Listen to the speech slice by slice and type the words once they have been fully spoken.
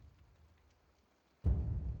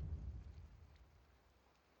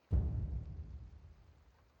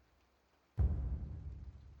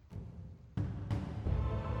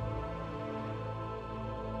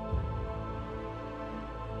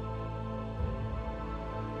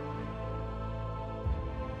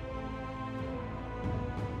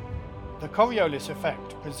The Coriolis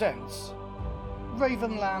Effect presents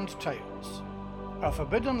Ravenland Tales, a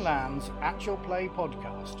Forbidden Lands actual play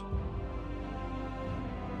podcast.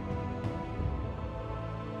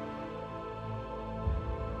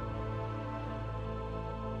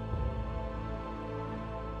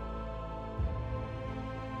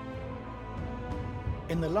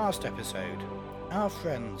 In the last episode, our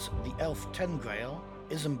friends the elf Tengrail,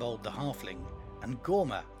 Isambald the halfling, and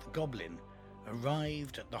Gorma the goblin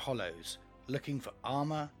arrived at the Hollows looking for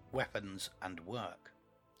armour, weapons and work.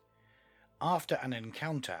 After an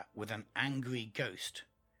encounter with an angry ghost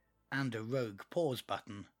and a rogue pause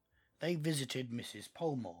button, they visited Mrs.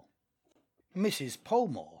 Polmore. Mrs.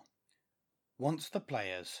 Polmore wants the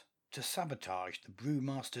players to sabotage the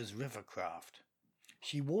Brewmaster's rivercraft.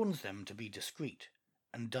 She warns them to be discreet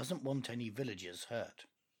and doesn't want any villagers hurt.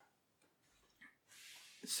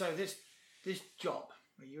 So this job,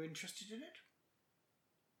 are you interested in it?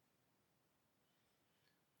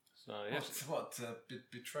 So yes,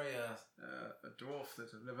 betray a dwarf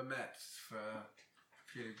that I've never met for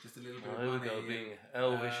just a little bit oh, of here we money. go, being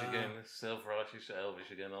elvish again, self-righteous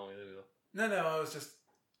elvish again, aren't we? There we go. No, I was just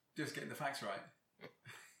getting the facts right.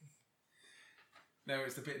 No,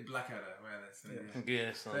 it's the bit in Blackadder where there's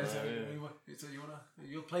Yes, I know. So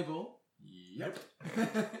you'll play ball? Yep.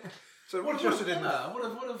 So what interested in that? What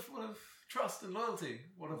of trust and loyalty?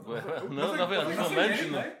 No, nothing. I just want to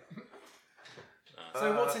mention them.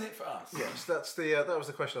 So what's in it for us? Yes, that's the that was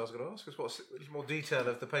the question I was going to ask. Is what's a little more detail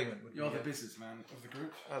of the payment? You're the businessman of the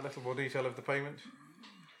group. A little more detail of the payment.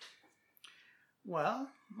 Well,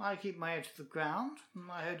 I keep my ear to the ground.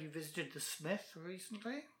 I heard you visited the smith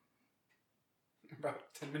recently.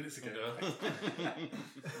 About 10 minutes ago. Yeah.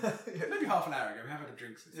 Maybe half an hour ago. We have had a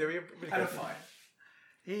drink since. Yeah, we had a fight.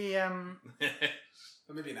 He, Or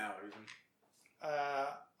maybe an hour even.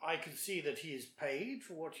 I can see that he is paid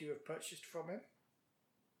for what you have purchased from him.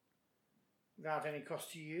 Without any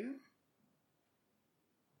cost to you.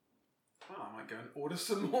 Well, I might go and order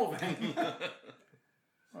some more then.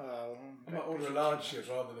 Well, I might order a large shield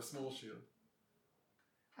rather than a small shield.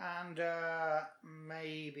 And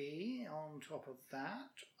maybe on top of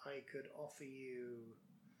that, I could offer you.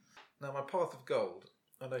 Now, my path of gold,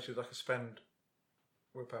 I noticed I could spend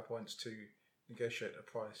willpower points to negotiate a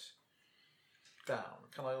price down.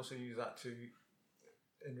 Can I also use that to,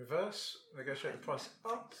 in reverse, negotiate the price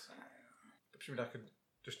up? Presumably I could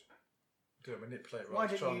just do a manipulate roll. Why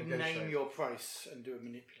to try don't and you negotiate. name your price and do a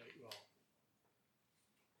manipulate roll?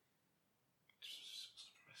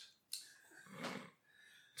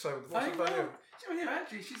 So, what's the value? Yeah,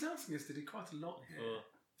 actually, she's asking us to do quite a lot here.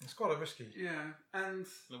 It's quite a risky. Yeah, and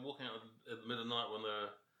They're walking out at the middle of the night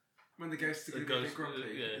when the ghosts are going to be a bit grumpy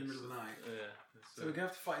in the middle of the night. Yeah. So we're going to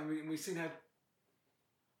have to fight, and we've seen how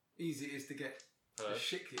easy it is to get the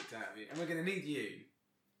shit kicked out of you. And we're going to need you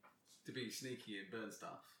to be sneaky and burn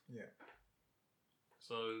stuff. Yeah.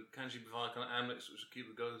 So can she provide kind of amulets which will keep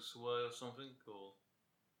the ghosts away or something? Or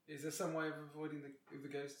is there some way of avoiding the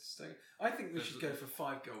ghosts staying? I think we should go for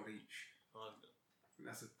 5 gold each. I think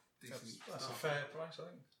that's a decent. That's a fair price, I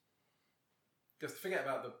think. Just forget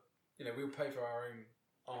about we'll pay for our own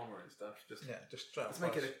armour and stuff. Just straight let's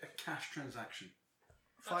make it a cash transaction.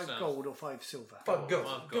 5 gold or 5 silver? 5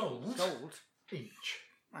 gold. Gold. Gold Each.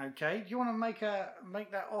 Okay. Do you want to make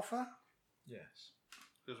that offer? Yes.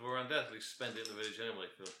 Because we're undoubtedly spending in the village anyway.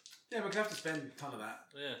 Phil. Yeah, we're going to have to spend a ton of that.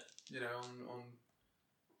 Yeah. On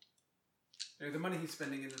the money he's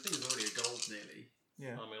spending in the thing is already a gold nearly.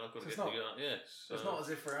 Yeah. I mean, I've got to So get it's the yes. So it's not as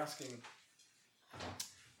if we're asking.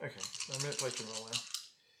 Okay. A manipulation roll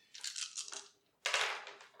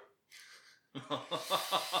now.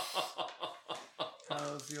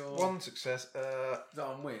 How's your 1 success. Is that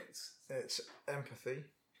on wits? It's empathy,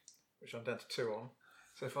 which I'm down to 2 on.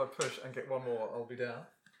 So if I push and get 1 more, I'll be down.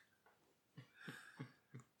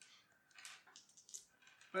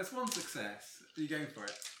 Well, it's 1 success. Are you going for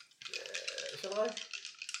it? Yeah, shall I?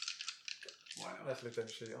 Why not? Let's leave them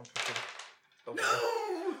sheet. I'm thinking.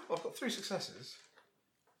 No! I've got 3 successes,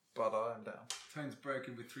 but I am down. Tone's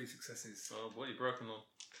broken with 3 successes. What are you broken on?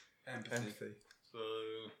 Empathy. So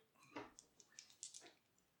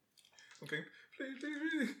Okay, please.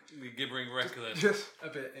 the gibbering wreck then. Yes. A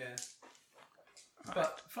bit, yeah.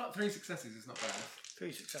 But 3 successes is not bad.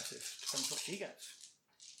 3 successes. Depends what she gets.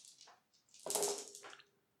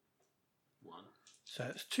 1. So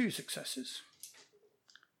it's 2 successes.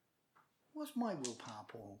 What's my willpower,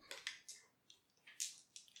 Paul?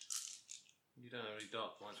 You don't have any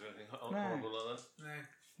dark points or anything No. horrible like that. No,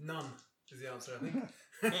 none is the answer, I think.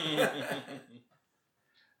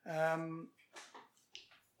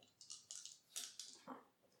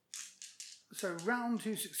 So round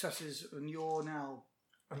 2 successes, and you're now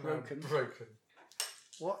broken. Broken.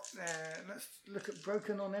 What? Let's look at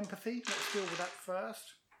broken on empathy. Let's deal with that first.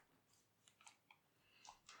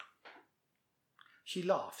 She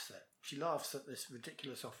laughs at this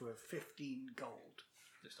ridiculous offer of 15 gold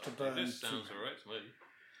to burn. This sounds alright to me.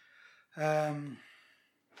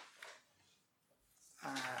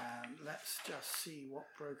 And let's just see what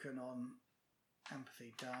broken on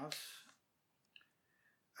empathy does.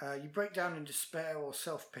 You break down in despair or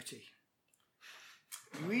self-pity.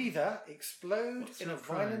 You either explode in a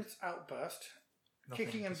violent outburst,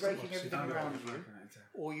 kicking and breaking everything around you,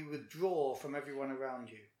 or you withdraw from everyone around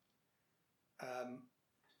you.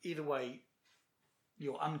 Either way,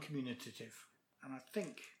 you're uncommunicative. And I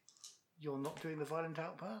think you're not doing the violent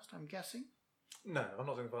outburst, I'm guessing? No, I'm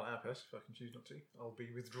not doing the violent outburst. If I can choose not to, I'll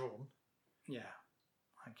be withdrawn. Yeah.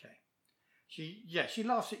 Okay. She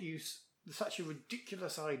laughs at you. Such a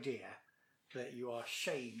ridiculous idea that you are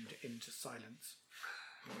shamed into silence.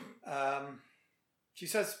 She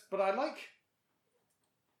says, but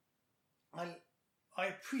I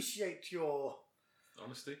appreciate your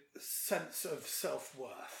honesty, sense of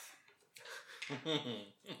self-worth.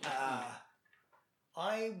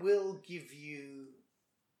 I will give you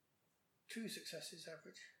 2 successes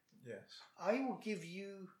average. Yes. I will give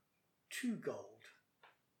you 2 gold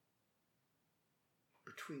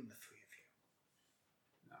between the 3 of you.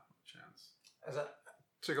 No chance. Is that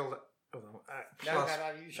 2 gold? Oh, no, No,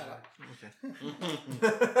 you shut up. Okay.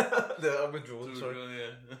 No, I'm withdrawn. Sorry.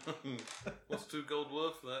 Yeah. What's 2 gold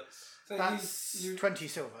worth? That's you 20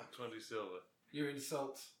 silver. 20 silver. You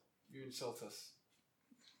insult us.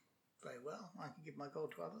 Very well. I can give my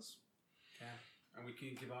gold to others. Yeah. And we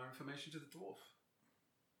can give our information to the dwarf.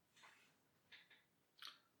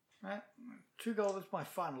 Right. 2 gold is my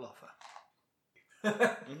final offer.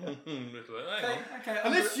 Okay.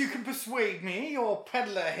 Unless you can persuade me, your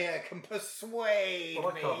peddler here can persuade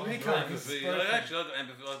Well, I me. can't. We can't. Empathy. Actually, I've got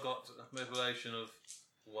empathy. I've got manipulation of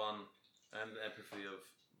 1 and empathy of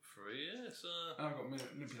 3. Yes. And I've got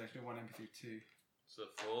manipulation of 1, empathy 2. So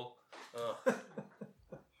 4.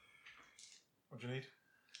 What do you need?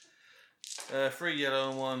 3 yellow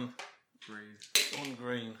and 1 Green. 1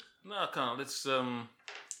 green. No, I can't. Let's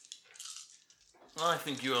I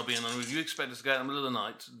think you are being unreasonable. You expect us to go out in the middle of the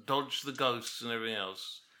night, dodge the ghosts and everything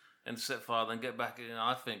else, and set fire, then get back in.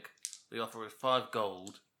 I think the offer of 5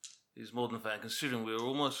 gold is more than fair, considering we were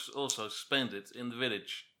almost also spend it in the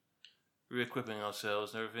village, re-equipping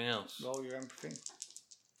ourselves and everything else. Roll your empathy.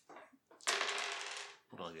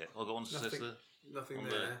 What do I get? I got 1 success there. Nothing On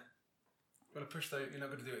there. there. Got to push though. You're not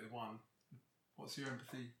going to do it with 1. What's your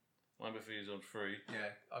empathy? My empathy is on 3.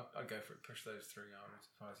 Yeah, I'd go for it. Push those 3. I would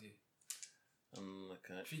if I was you.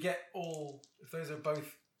 Okay. If you get if those are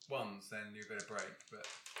both 1s, then you're going to break. But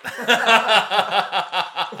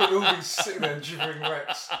We'll all be sitting there gibbering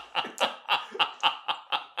wrecks.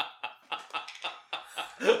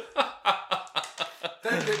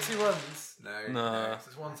 don't get 2 1s. No. No. So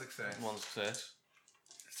it's 1 success. 1 success.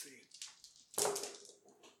 Let's see.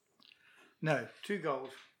 No, 2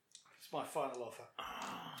 gold. It's my final offer.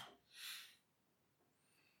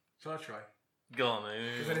 Shall I try? Go on,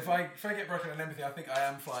 Because then if I get broken on empathy, I think I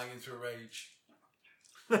am flying into a rage.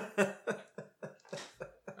 And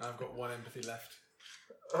I've got 1 empathy left.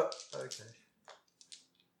 Okay.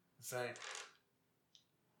 So,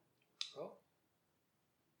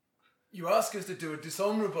 you ask us to do a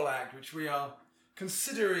dishonourable act, which we are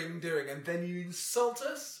considering doing, and then you insult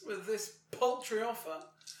us with this paltry offer.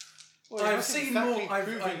 Well, I've seen more.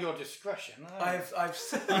 Proving your discretion. I've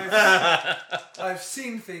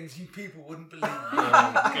seen things you people wouldn't believe.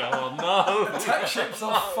 Oh, God, no. Attack ships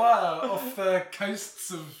on fire off the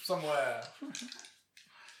coasts of somewhere.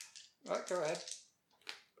 Right, go ahead.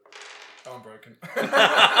 Oh, I'm broken.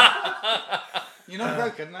 You're not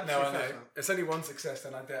broken. That's No, I know. successful. It's only 1 success,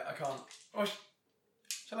 then I can't. Oh,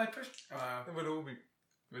 shall I push? It would all be.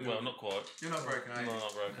 Well, not quite. You're not broken, are you? No,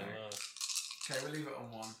 not broken. No. No. Okay, we'll leave it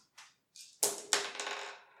on 1.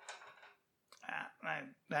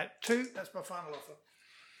 No, 2. That's my final offer.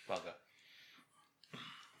 Bugger.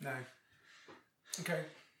 No. Okay.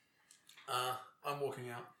 I'm walking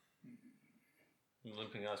out.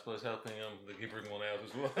 Limping, I suppose, helping the gibbering one out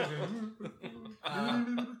as well.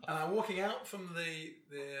 And I'm walking out from the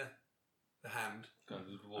hand.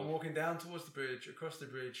 I'm walking down towards the bridge, across the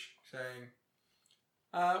bridge, saying,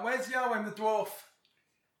 where's Yarwin the dwarf?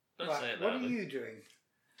 Don't say it What are loudly. you doing?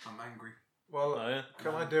 I'm angry. Well, Oh, yeah?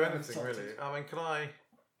 can I do anything really? I mean, can I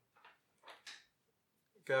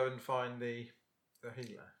go and find the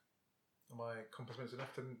healer? Am I compass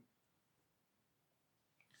enough to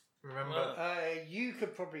Remember? You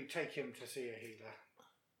could probably take him to see a healer.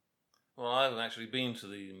 Well, I haven't actually been to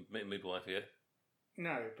the midwife yet.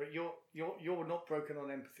 No, but you're not broken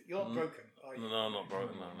on empathy. You're not broken, are you? No, I'm not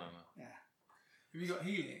broken. No. Yeah. Have you got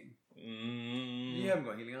healing? Mm. You haven't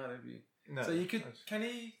got healing either, have you? No. So you could. Can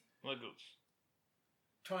he My God.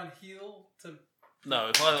 try and heal to? No,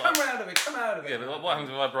 if Come I. out of it! Come out of it! Yeah, but what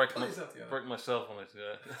happens if I break Pull yourself together. break myself on it?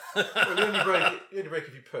 Well, you only break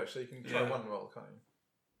if you push, so you can try one roll, can't you?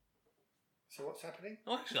 So what's happening?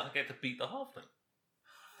 Oh, actually, I get to beat the halfling.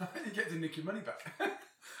 You get to nick your money back.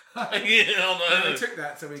 Yeah, They took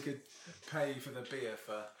that so we could pay for the beer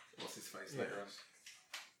for what's his face later on.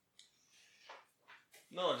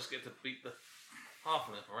 No, I just get to beat the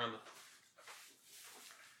halfling around the.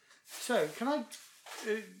 So, can I...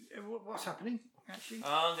 what's happening, actually?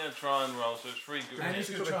 I'm going to try and roll, so it's 3 good. And You he's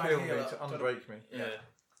should gonna sort of try and heal me heal to up. unbreak me. Yeah.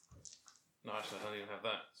 No, actually, I don't even have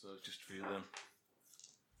that, so it's just for you then.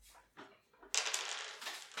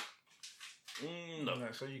 No.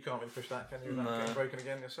 No, so you can't really push that, can you? No. Without getting broken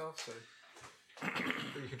again yourself. So,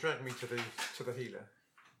 but you can drag me to the healer.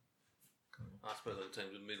 I suppose I'll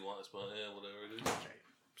take the midwife, but yeah, whatever it is. Okay.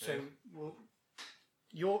 So, well,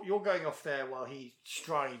 you're going off there while he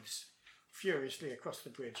strides furiously across the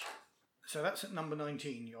bridge. So that's at number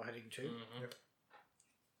 19 you're heading to. Mm-hmm. Yep.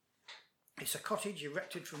 It's a cottage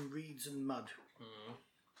erected from reeds and mud. Mm-hmm.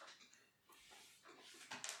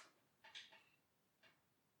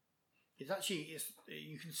 It's actually,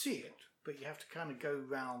 you can see it, but you have to kind of go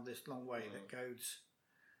round this long way that goes...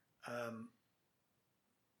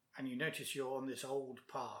 and you notice you're on this old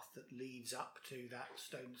path that leads up to that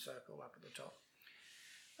stone circle up at the top.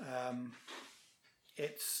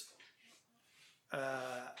 It's,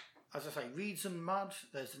 as I say, reeds and mud.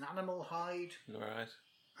 There's an animal hide Right.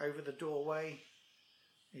 over the doorway.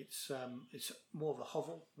 It's more of a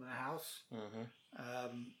hovel than a house. Mm-hmm.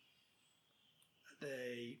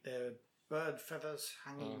 There are bird feathers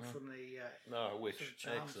hanging from the No, which? sort of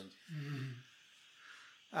charms. Excellent.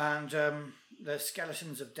 And there's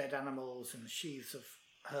skeletons of dead animals and sheaths of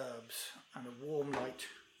herbs, and a warm light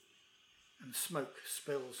and smoke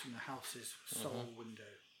spills from the house's sole window.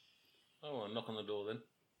 Oh, well, knock on the door then.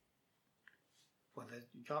 Well,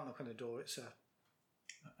 you can't knock on the door. It's a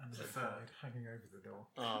And the third hanging over the door.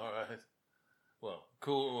 Oh, all right. Well,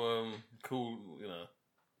 cool. Cool. You know.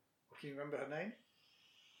 Can you remember her name?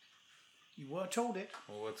 You were told it.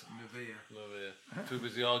 Or what? Navia. No, yeah. Too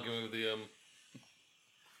busy arguing with the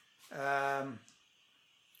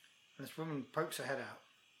This woman pokes her head out,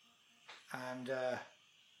 and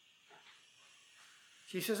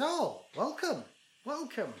she says, "Oh, welcome.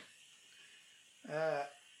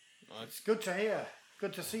 It's good to hear.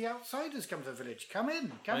 Good to see outsiders come to the village. Come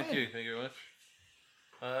in. Thank you very much.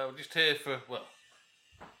 We're just here for, well,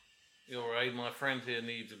 your aid. My friend here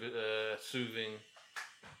needs a bit soothing.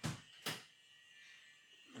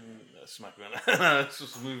 Smack around. No, it's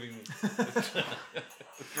just moving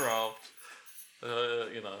draft.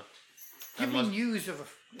 You know. Give me news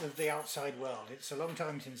of the outside world. It's a long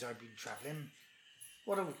time since I've been travelling.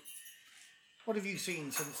 What have you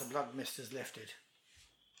seen since the blood mist has lifted?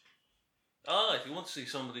 If you want to see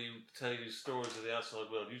somebody tell you stories of the outside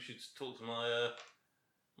world, you should talk to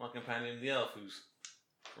my companion, the elf, who's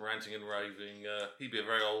ranting and raving. He'd be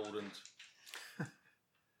very old and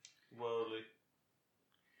worldly.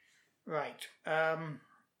 Right.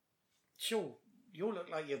 Sure. You look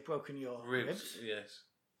like you've broken your ribs. Yes.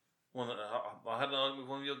 I had an argument with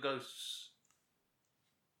one of your ghosts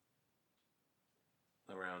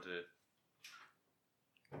around here.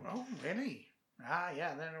 Oh, really? Ah,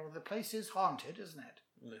 yeah. Then the place is haunted, isn't it?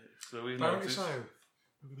 So we Apparently noticed. so.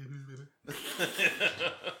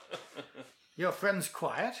 Your friend's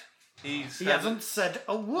quiet. He hasn't said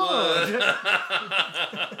a word.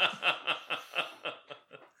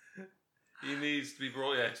 He needs to be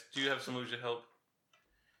brought. Yes. Do you have someone who should help?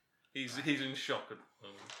 He's in shock at the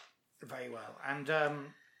moment. Very well. And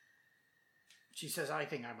she says, "I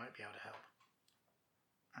think I might be able to help."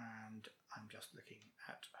 And I'm just looking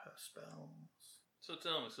at her spells. So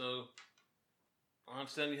tell me. So I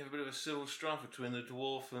understand you have a bit of a civil strife between the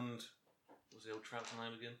dwarf and what's the old trap's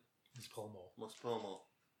name again? Miss Polmore. Miss Polmore.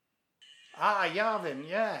 Ah, Yarvin,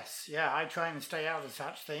 yes. Yeah, I try and stay out of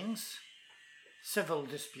such things. Civil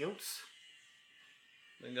disputes.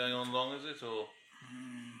 Been going on long, is it, or?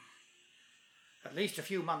 At least a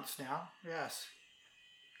few months now, yes.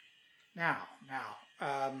 Now,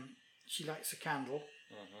 she lights a candle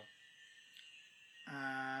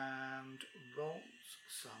and rolls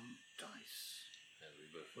some dice.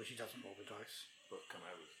 Well, she doesn't roll the dice. But come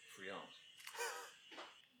out with 3 arms.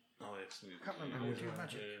 Oh, yes. I can't remember how to do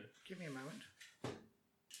magic. Give me a moment.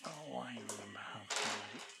 Oh, I remember how to do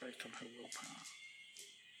it based on her willpower.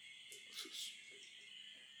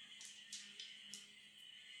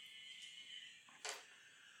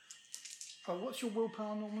 Oh, what's your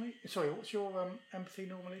willpower normally? Sorry, what's your empathy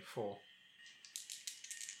normally? 4.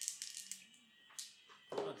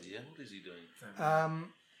 Oh dear, what is he doing?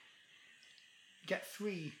 Get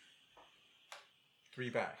 3. 3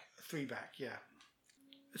 back. 3 back, yeah.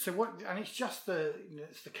 So what? And it's just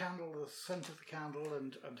it's the candle, the scent of the candle,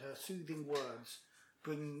 and her soothing words,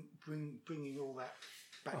 bringing all that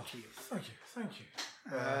back to you. Thank you.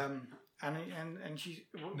 And she's.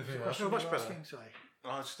 What I was the feel question much you were better. asking? Sorry.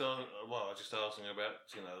 I just asking about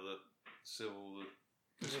the civil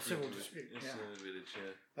dispute. in Yeah. the village.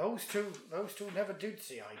 Yeah. Those two never did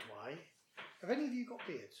see eye to eye. Have any of you got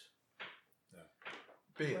beards?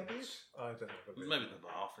 Beards? I don't have a beard. Maybe the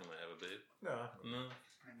halfling may have a beard. No, I haven't. No.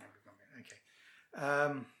 Okay.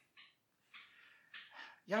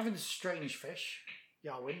 Yavin's a strange fish,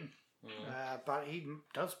 Yarwin, but he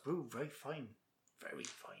does brew very fine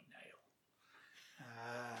ale.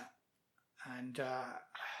 And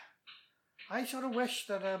I sort of wish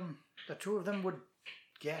that the two of them would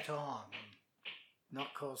get on and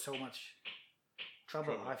not cause so much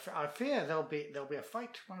trouble. I fear there'll be a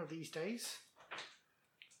fight one of these days.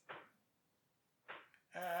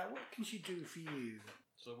 What can she do for you?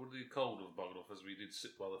 So would the cold have buggered off as we did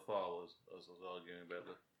sit by the fire as I was arguing about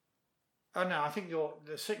the... Oh no, I think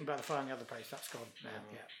the sitting by the fire in the other place, that's gone now,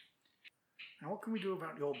 yeah. Now what can we do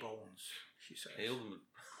about your bones, she says. Heal them.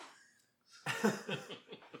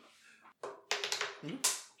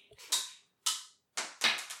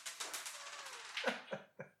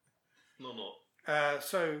 No.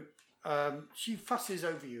 So she fusses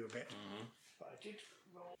over you a bit. Mm-hmm. But I did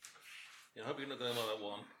roll. Yeah, I hope you're not going to like that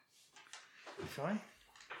one. Sorry?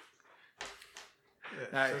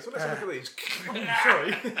 Yeah, No, so let's have a look at these.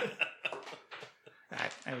 Sorry.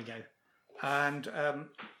 Right, there we go. And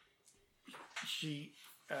she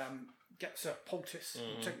gets a poultice.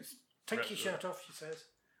 Take your shirt off, she says.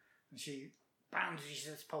 And she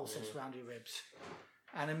bandages poultice around your ribs.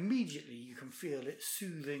 And immediately you can feel its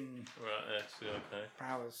soothing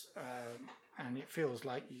powers. And it feels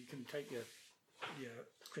like you can take your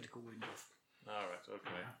critical wound off. Alright,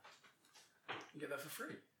 okay. You get that for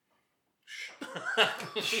free.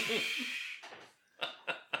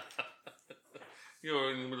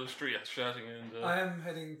 You're in the middle of the street shouting and... I am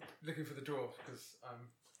looking for the dwarf because I'm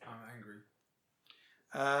angry.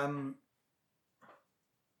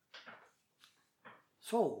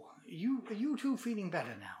 So, are you two feeling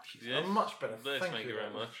better now? She said. Yes. I'm much better. Thank you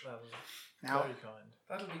very much. That was Now, very kind.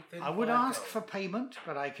 That'll be thin. I would 5 ask gold. for payment,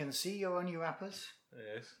 but I can see you're on your uppers.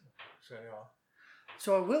 Yes. So you are.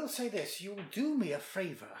 So I will say this, you'll do me a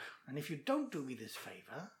favour, and if you don't do me this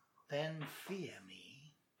favour, then fear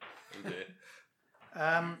me. Oh dear.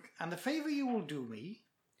 And the favour you will do me...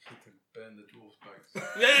 You can burn the dwarf's boat.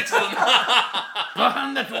 Excellent!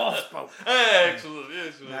 Burn the dwarf's boat! Excellent,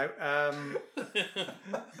 yes. No,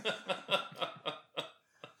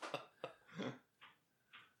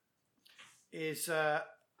 is...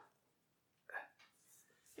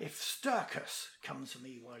 if Sturkus comes to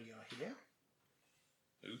me while you're here...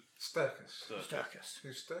 Sturkus. Sturkus.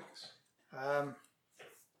 Who's Sturkus?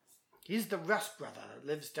 He's the Rust brother that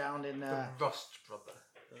lives down in... The Rust brother.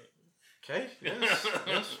 Okay, yes.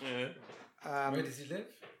 Yes. Yeah. Where does he live?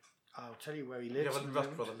 I'll tell you where he You lives. have a in a Rust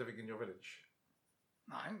moment. brother living in your village.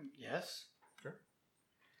 Yes.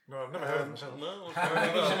 No, I've never heard of myself. No, I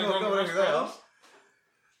don't know who they are.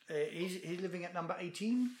 He's living at number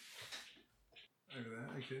 18. Over there,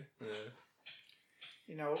 okay. yeah.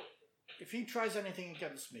 You know, if he tries anything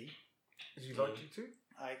against me, Is he likely to?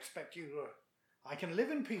 I expect you to... I can live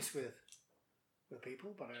in peace with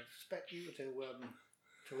people, but I expect you to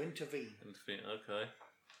intervene. Okay.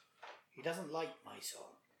 He doesn't like my son.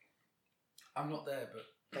 I'm not there, but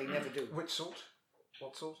They never do. Which sort?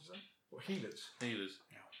 What sort is that? What, healers? Healers.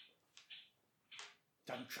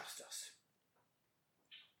 Don't trust us.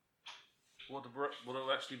 What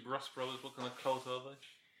are actually Rust Brothers? What kind of cult are they?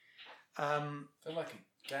 they're like a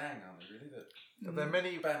gang, aren't they, really? Are there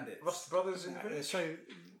many Bandits. Rust brothers in the village? So,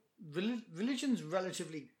 religion's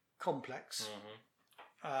relatively complex.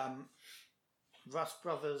 Rust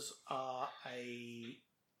Brothers are a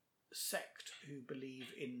sect who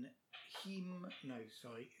believe in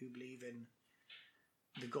who believe in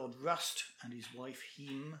the god Rust and his wife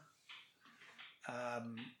Hem.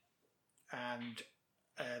 And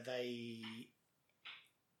they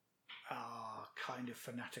are kind of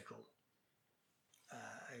fanatical.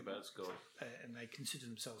 About God. And they consider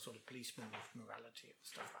themselves sort of policemen of morality and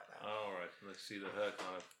stuff like that. Oh, right. Let's see her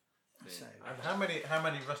kind of thing. So, I And how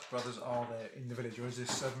many Rust Brothers are there in the village, or is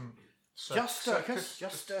this Just Sturkus.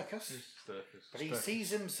 But he Sturkus. sees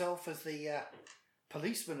himself as the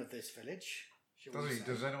policeman of this village. shall we Does he? say.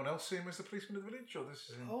 Does anyone else see him as the policeman of the village, or this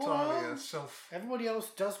is entirely a self? Everybody else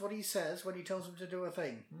does what he says when he tells them to do a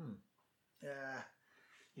thing.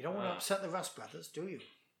 You don't want to upset the Rust Brothers, do you?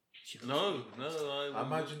 No, I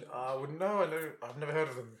imagine I wouldn't know. I've never heard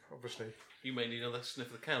of them. Obviously, You may need another sniff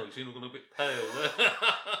of the candles. You're looking a bit pale there. What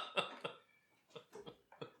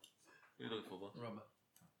are you looking for, Bob? Rubber.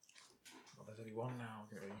 well, there's only one now.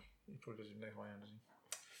 He probably doesn't know who I am, does he?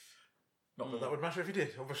 Not that would matter if he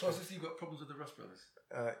did. So Obviously, as you've got problems with the Rust Brothers.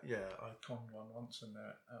 yeah, I conned one once and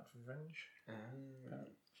they're out for revenge.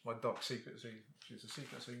 It's my dark secret, so it's a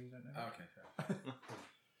secret, so you don't know. Okay, fair.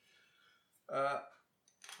 Okay.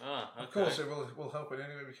 Of course, it will help in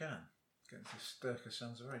any way we can. Getting to Sturkus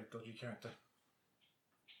sounds a very dodgy character.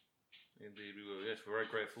 Indeed, we will. Yes, we're very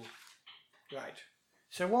grateful. Right.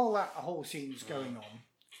 So while that whole scene's going on,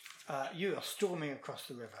 you are storming across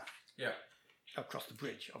the river. Yeah. Across the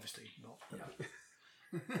bridge, obviously, not. Yeah.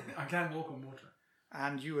 I can walk on water.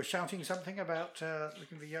 And you were shouting something about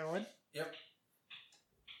looking for Yarwin? Yep.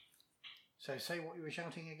 So say what you were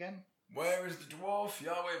shouting again. Where is the dwarf,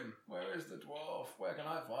 Yarwim? Where is the dwarf? Where can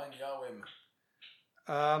I find Yarwim?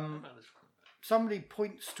 Somebody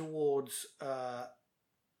points towards the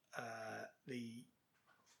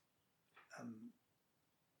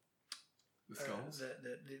skulls?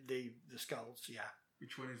 The skulls, yeah.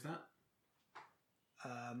 Which one is that?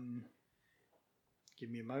 Give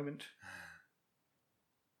me a moment.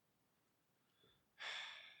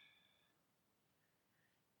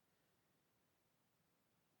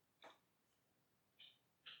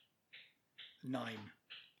 Nine.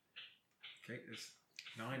 Okay, there's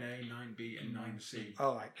 9A, 9B, and 9C.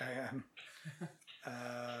 All right.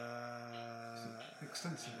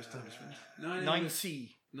 Extensive establishment.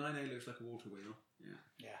 9C. 9A looks like a water wheel. Yeah.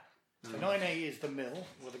 Yeah. So 9A is the mill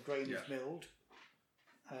where the grain is milled.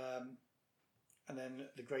 And then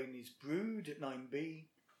the grain is brewed at 9B,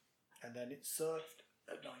 and then it's served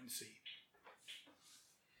at 9C.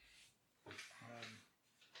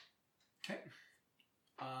 Okay.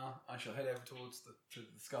 I shall head over towards the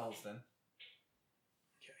skulls then.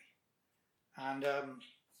 Okay. And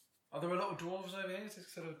are there a lot of dwarves over here? Is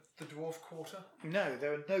this sort of the dwarf quarter? no,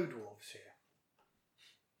 there are no dwarves here.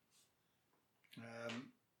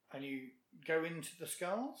 And you go into the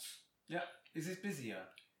skulls. Yeah. Is this busier?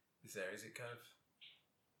 Is it kind of,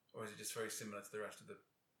 or is it just very similar to the rest of the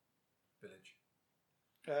village?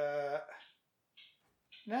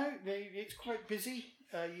 No, it's quite busy.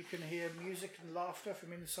 You can hear music and laughter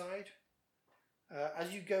from inside.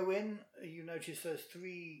 As you go in, you notice there's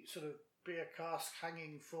 3 sort of beer casks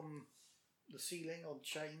hanging from the ceiling on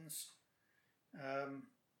chains. And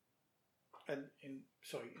in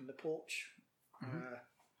the porch. Mm-hmm.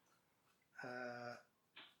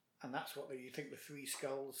 And that's what you think the 3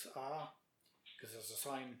 skulls are, because there's a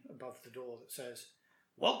sign above the door that says,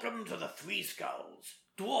 "Welcome to the 3 Skulls.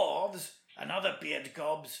 Dwarves and other beard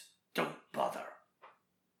gobs, don't bother."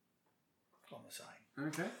 On the sign.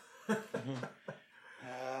 Okay.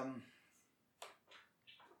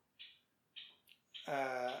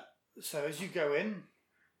 So as you go in,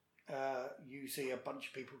 you see a bunch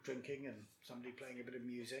of people drinking and somebody playing a bit of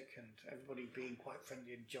music and everybody being quite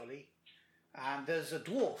friendly and jolly. And there's a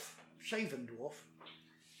dwarf, shaven dwarf,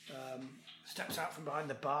 steps out from behind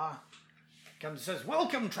the bar, comes and says,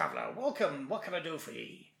 "Welcome, traveller, welcome. What can I do for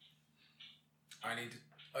ye?" I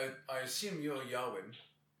assume you're Yarwin.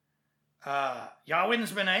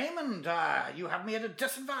 Yarwin's my name, and you have me at a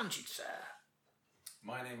disadvantage, sir.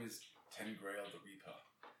 My name is Tengrail the Reaper.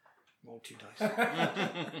 Roll 2 dice.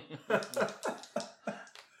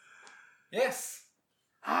 Yes.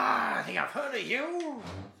 I think I've heard of you.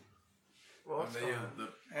 Well,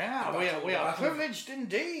 Yeah, we are privileged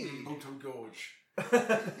indeed. Mboto Gorge.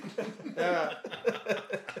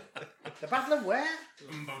 The Battle of where?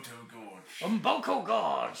 Mboto Gorge. Umboko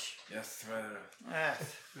Gorge. Yes,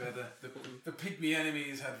 Yes. where the pygmy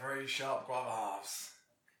enemies had very sharp grab halves.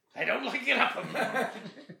 I don't like it up 'em.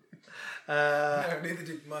 No, neither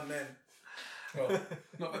did my men. Well,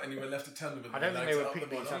 not that anyone left to tell me. I don't think they were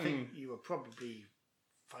pygmies. I think you were probably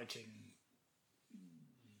fighting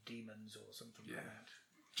demons or something like that.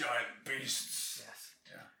 Giant beasts. Yes.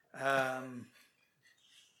 Yeah.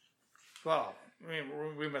 Well,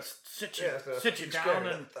 we must sit you down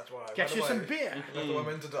and that's why I get ran you away. some beer. That's why I'm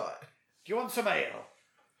meant to die. Do you want some ale?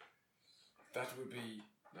 That would be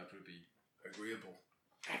agreeable.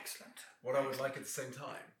 Excellent. What I would like at the same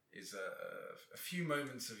time is a few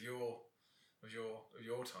moments of your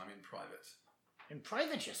time in private. In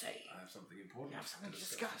private, you say? I have something important. You have something to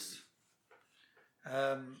discuss. with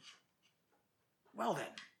you. Well then.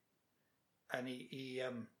 And he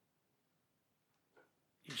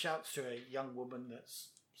shouts to a young woman that's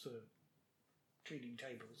sort of cleaning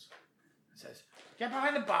tables and says, "Get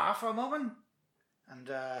behind the bar for a moment," and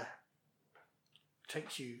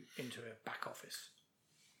takes you into a back office.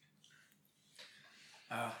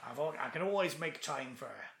 I can always make time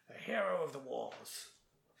for a hero of the wars.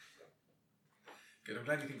 Good. I'm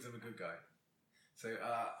glad you think I'm a good guy. So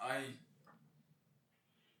I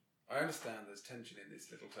understand there's tension in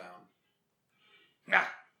this little town Ah,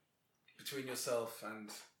 between yourself and,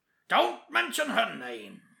 don't mention her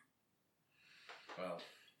name. well,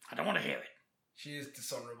 I don't want to hear it. she is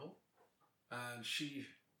dishonourable, and she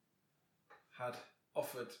had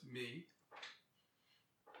offered me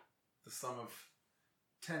the sum of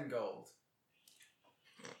 10 gold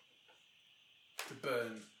to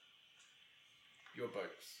burn your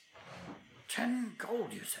boats. 10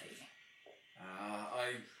 gold, you say?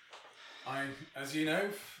 I, as you know,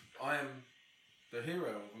 I am the hero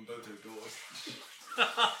of Umberto Doors.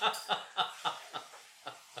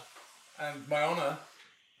 And my honour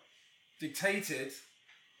dictated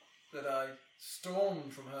that I storm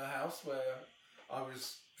from her house where I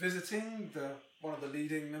was visiting one of the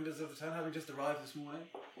leading members of the town, having just arrived this morning,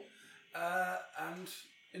 and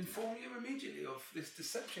inform you immediately of this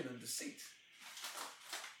deception and deceit.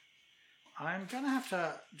 I'm going to have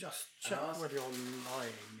to just check ask- whether you're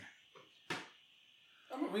lying.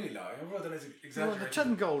 I'm not really lying. I've rather Well, exaggerated, the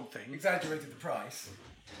 10 gold thing. exaggerated the price.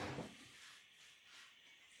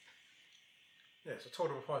 Yes, I told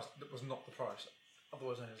him a price that was not the price.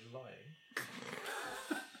 Otherwise known as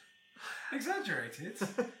lying. Exaggerated?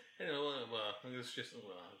 Well, I think it's just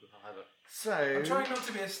I have a. So, I'm trying not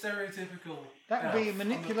to be a stereotypical that would be a elf.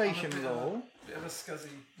 manipulation I'm a bit roll Of a bit of a scuzzy,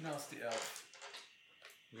 nasty elf.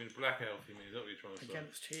 You mean black elf? You mean is that what you're trying to say?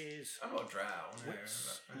 against his I'm not a drow. No,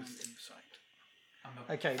 wits I'm and just- insight. I'm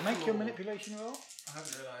a Okay, make your fool. manipulation roll. I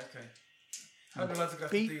haven't realised. Okay. I haven't realised I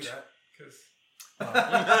have to do Beat. that because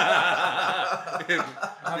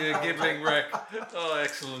You're a giggling wreck. Oh,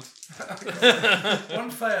 excellent.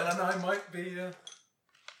 one fail and I might be.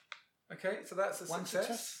 Okay, so that's a One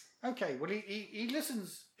success. Okay, well, he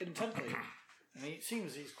listens intently, and it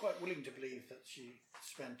seems he's quite willing to believe that she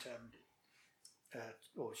spent,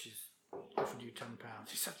 or she's offered you £10.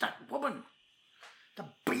 He said, "That woman, the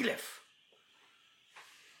bailiff."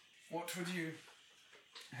 What would you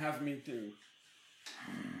have me do?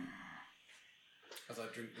 As I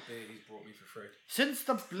drink the beer he's brought me for free. Since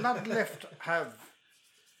the Bloodlift have...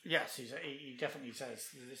 Yes, he definitely says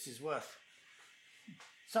this is worth...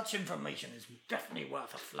 Such information is definitely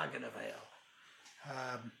worth a flagon of ale.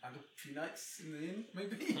 And a few nights in the inn,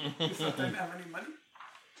 maybe? Because I don't have any money.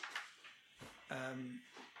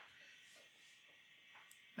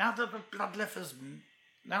 Now that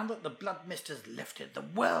the blood mist has lifted, the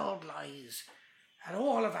world lies at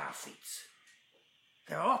all of our feet.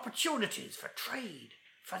 There are opportunities for trade,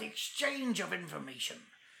 for the exchange of information,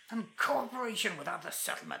 and cooperation with other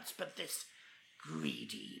settlements, but this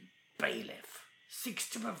greedy bailiff seeks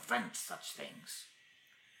to prevent such things.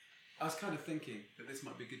 I was kind of thinking that this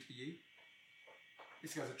might be good for you.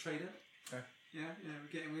 This guy's a trader. Yeah,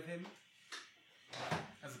 we're getting with him.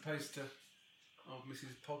 As opposed to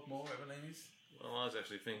Mrs. Pogmore, whatever her name is. Well, I was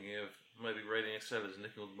actually thinking of maybe raiding her cellars,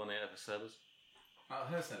 nicking all the money out of her cellars. Out of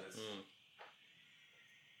her cellars.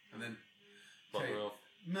 And then Fuck Okay. her off.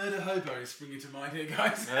 murder hobos springing to mind here,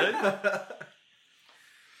 guys. Eh?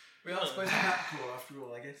 We are supposed to map crawl after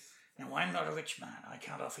all, I guess. Now, I'm not a rich man. I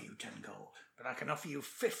can't offer you 10 gold, but I can offer you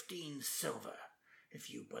 15 silver if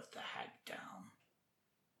you put the hag down.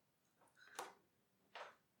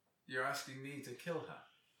 You're asking me to kill her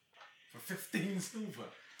for 15 silver.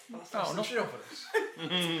 Oh, not she offered us.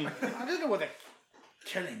 I don't know whether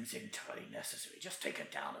killing's entirely necessary. Just take her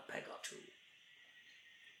down a peg or two.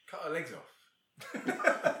 Cut her legs off.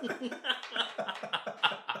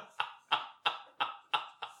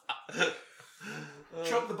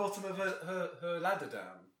 Chop the bottom of her ladder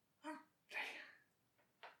down.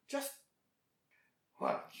 Just,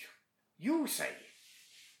 well, you say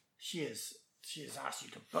she has asked you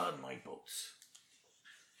to burn my boats.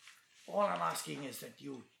 All I'm asking is that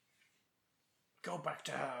you go back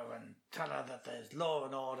to her and tell her that there's law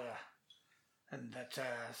and order, and that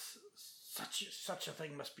such a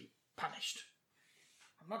thing must be punished.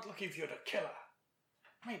 I'm not looking for you to kill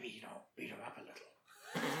her. Maybe, beat her up a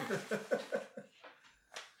little.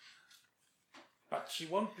 But she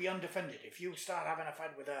won't be undefended. If you start having a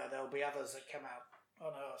fight with her, there'll be others that come out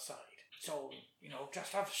on her side. So,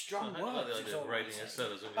 just have strong I like words. the is idea all of I'm raiding your saying.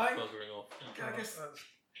 cellars and I- just buggering off. I guess that's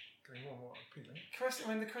getting more and more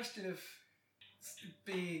appealing. the question of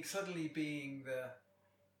suddenly being the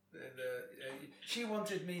she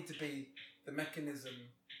wanted me to be the mechanism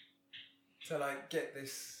to get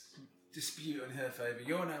this dispute in her favour.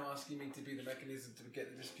 You're now asking me to be the mechanism to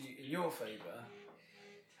get the dispute in your favour.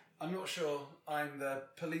 I'm not sure I'm the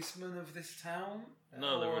policeman of this town.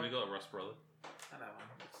 No, they've or- already got a Rust brother. I know.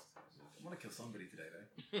 I want to kill somebody today,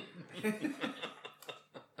 though.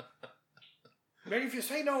 But if you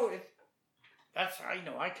say no, I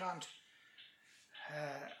know I can't.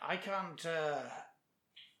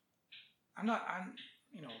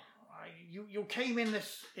 You came in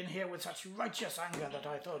here with such righteous anger that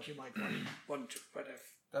I thought you might want to. But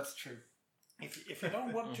That's true. if you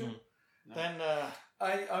don't want to, then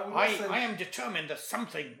I I am determined that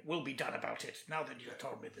something will be done about it. Now that you've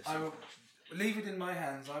told me this I will information, leave it in my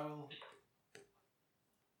hands.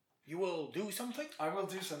 you will do something. I will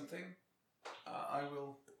do something. I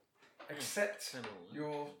will accept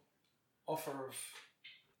your offer of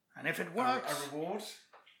And if it works, a reward.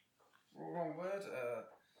 Wrong word.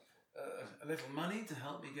 A little money to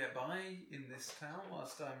help me get by in this town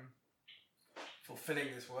whilst I'm fulfilling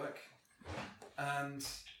this work. And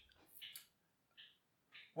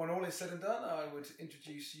when all is said and done, I would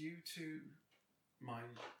introduce you to my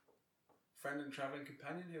friend and travelling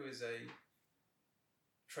companion, who is a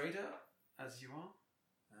trader, as you are,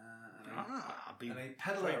 I'll be and a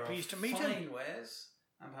peddler very of pleased to meet fine him. wares,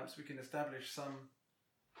 and perhaps we can establish some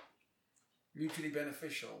mutually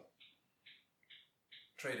beneficial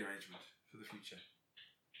trade arrangement for the future.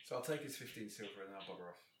 So I'll take his 15 silver and I'll bugger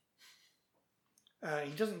off.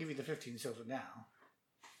 He doesn't give you the 15 silver now.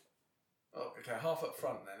 Oh, okay, half up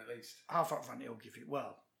front then at least. Half up front he'll give you.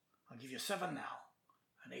 Well, I'll give you 7 now,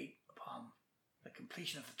 and 8 upon the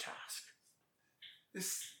completion of the task.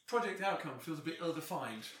 This project outcome feels a bit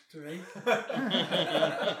ill-defined to me.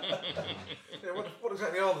 Yeah, what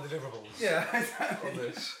exactly are the deliverables Yeah, exactly. on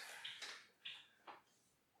this?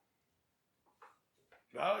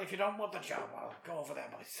 Well, if you don't want the job, I'll go over there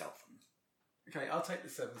myself. Okay, I'll take the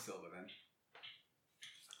 7 silver then.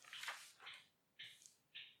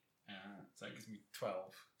 So that gives me 12.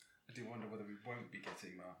 I do wonder whether we won't be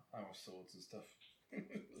getting our swords and stuff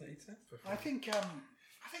later. I think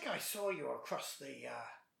I saw you across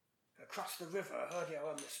the river earlier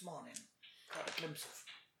on this morning. Got a glimpse of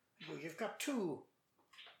you. You've got 2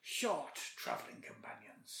 short travelling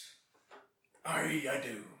companions. I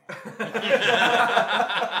do.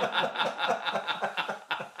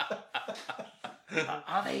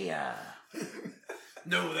 Are they?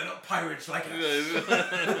 No, they're not pirates like us.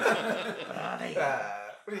 Are they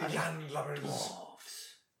What are you, landlubbers? dwarves?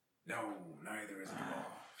 No, neither is a dwarf.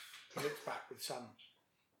 He looks back with some.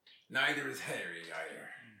 Neither is Harry either.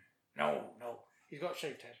 No. He's got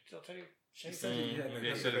shaved head. Did I tell you? Shaved head.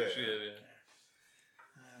 Yeah, so bit. yeah.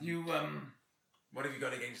 You, what have you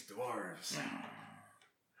got against dwarves?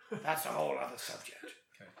 That's a whole other subject.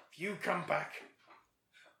 Okay. If you come back,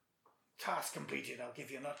 task completed, I'll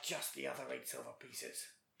give you not just the other 8 silver pieces.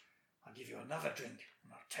 I'll give you another drink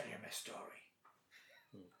and I'll tell you my story.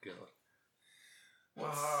 Oh, God.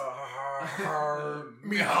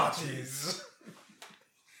 Me hearties.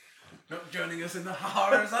 Not joining us in the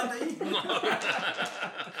horrors, are they?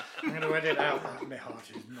 I'm going to edit out that my heart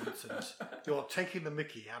is nonsense. You're taking the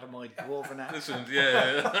mickey out of my dwarven accent. Listen,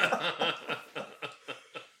 yeah.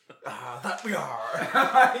 That we are.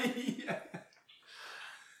 Yeah.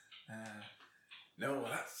 No,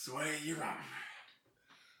 that's the way you run.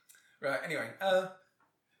 Right. Anyway,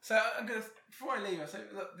 so I'm gonna before I leave, I say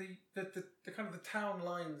look, the kind of the town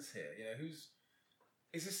lines here. You know,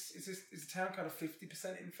 is the town kind of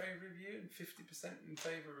 50% in favour of you and 50% in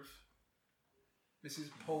favour of Mrs.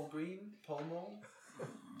 Paul Moore?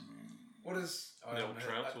 What is Neil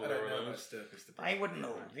Trout or I whatever don't know it about is. Sturkis the I wouldn't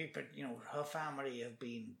know, but her family have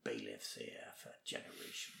been bailiffs here for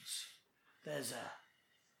generations. There's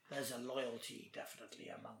a loyalty definitely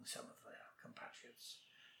among some of their compatriots.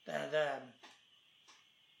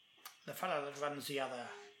 The fellow that runs the other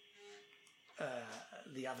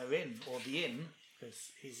inn, or the inn,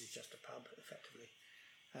 because his is just a pub effectively.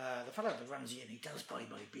 The fellow that runs the inn, he does buy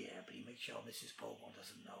my beer, but he makes sure Mrs. Polmore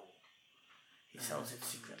doesn't know. He sells it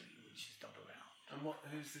secretly when she's not around. And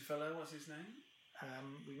who's the fellow? What's his name?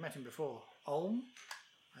 We met him before. Olm,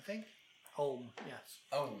 I think. Olm, yes.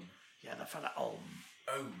 Ohm. Yeah, the fella Olm.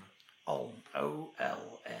 Ohm. Olm.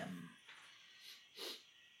 O-L-M.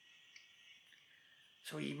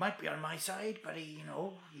 So he might be on my side, but he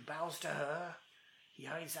bows to her. He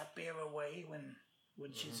hides that beer away when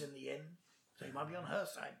she's in the inn. So he might be on her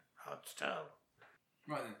side. hard to tell.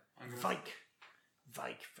 Right then. I'm going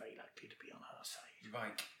Vike, very likely to be on our side.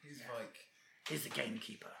 Vike. Who's Vike? He's the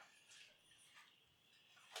gamekeeper.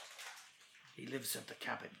 He lives at the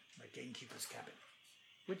cabin, the gamekeeper's cabin,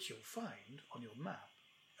 which you'll find on your map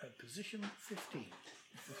at position 15.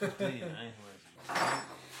 15, eh? Where is it?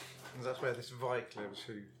 And that's where this Vike lives,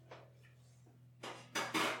 who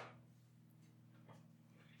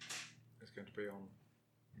is going to be on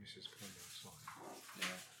Mrs. Ponding's side. Yeah.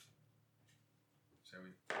 Shall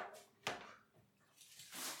we?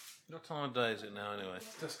 What time of day is it now, anyway?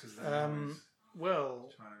 Just because Well,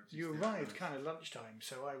 Trying to you just arrived get kind of lunchtime,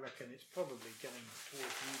 so I reckon it's probably getting towards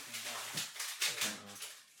the evening now.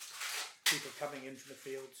 People coming in from the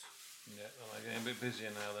fields. Yeah, well, they're getting a bit busier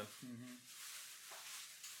now then.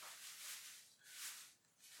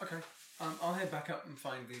 Okay. I'll head back up and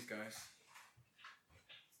find these guys.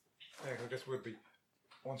 Yeah, 'cause I guess we'd be,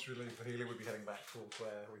 once we leave the Healy, we'd be heading back towards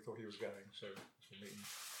where we thought he was going, so we'll meet him.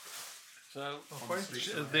 So, the street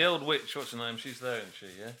side. the old witch, what's her name? She's there, isn't she,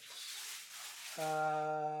 yeah?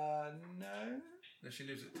 No. No, she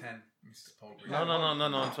lives at 10, Mrs. Polbury. No, I'm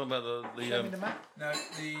talking about the Show me the map. No,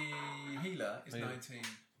 the healer is Healer. 19,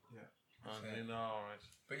 oh, no, alright.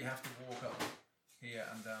 but you have to walk up here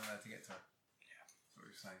and down there to get to her. Yeah, that's what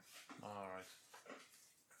we were saying. Alright.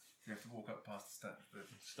 You have to walk up past the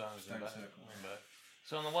Stones Stone and back. circle. and back.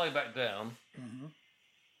 So on the way back down,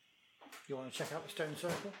 You want to check out the stone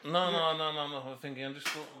circle? no, I'm thinking, I'm just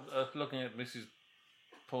looking at Mrs.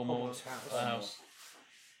 Paulmore's house.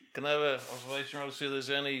 Can I have an observation roll to see if there's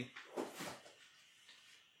any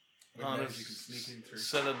kind of you can sneak in through.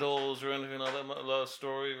 cellar doors or anything like that, like a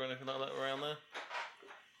story or anything like that around there?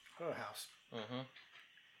 Her house.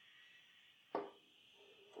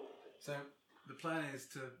 So the plan is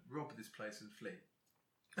to rob this place and flee.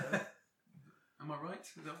 Am I right?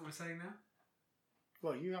 Is that what we're saying now?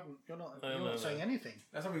 Well, you haven't. You're not. No, You're no, not no. saying anything.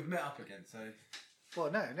 That's what we've met up again. So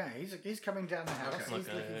Well, no. He's coming down the house. Okay. He's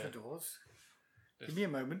Okay, looking yeah. for doors. Give me a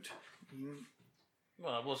moment. You-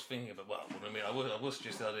 Well, I was thinking about, I was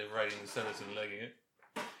just the idea of raiding the cellars and legging it.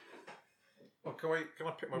 Well, can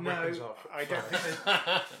I pick my No, weapons up? I don't think there's,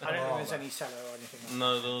 I don't think there's any cellar or anything like that.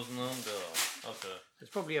 No, there was none. Oh, okay. There's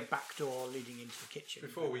probably a back door leading into the kitchen.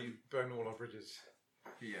 Before we burn all our bridges.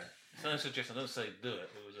 yeah. It's not a suggestion. I don't say do it.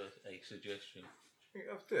 It was a suggestion. I think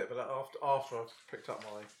I'll do it, but after I've picked up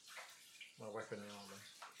my weapon and armour.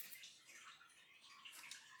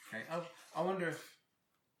 Okay. I wonder if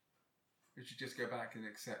we should just go back and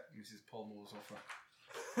accept Mrs. Polmore's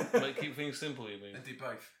offer Keep things simple, you mean? and do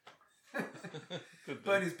both. Could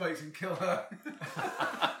Burn be. his boats and kill her.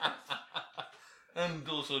 And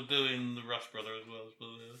also doing the Rush Brother as well, I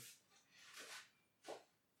suppose.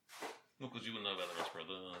 Well, because you wouldn't know about the Rush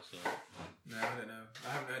Brother, so. No, I don't know.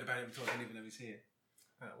 I haven't heard about him until I didn't even know he's here.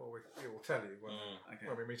 Well, we will tell you Okay.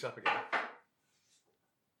 when we meet up again.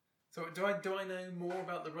 So do I know more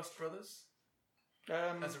about the Rust Brothers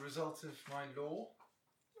as a result of my law?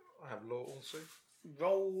 I have law also.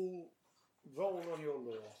 roll on your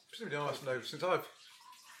law. Presumably I must know, since I've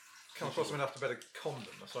come across them enough to better con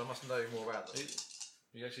them, so I must know more about them.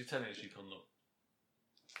 You actually telling us you can look?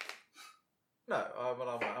 No, but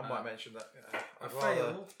I might mention that I I'd rather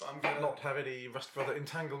failed, but I'm going to... not have any Rust Brother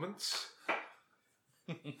entanglements.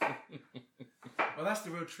 Well, that's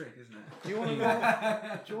the real trick, isn't it? Do you want to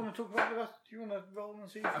roll? Do you want to talk about the rest? Do you want to roll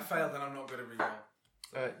and see? If I you failed and I'm not going to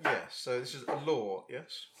reroll. Yes, so this is a law,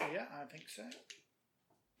 yes? can? Yeah, I think so.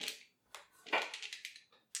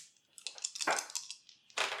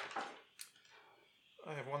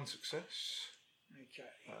 I have one success. Okay.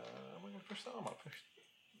 Am I going to push that? I might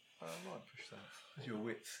push that. That's your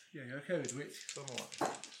wits. Yeah, you're okay with wits. So, I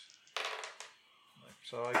might.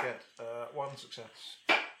 So I get one success.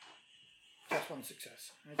 Just one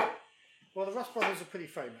success. Okay. Well, the Rust Brothers are pretty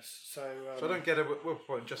famous, so. So I don't get a willpoint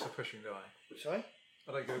point just for pushing, do I? Sorry?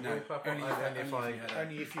 I don't get a No, willpoint point only if only you if had I. a-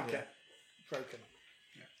 Only if you get broken.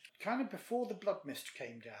 Yeah. Kind of before the blood mist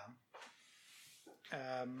came down.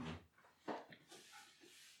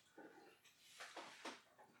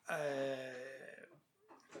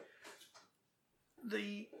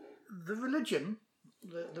 The religion,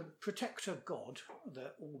 the protector god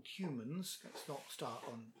that all humans, let's not start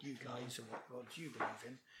on you guys and what gods you believe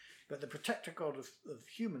in, but the protector god of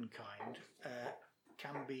humankind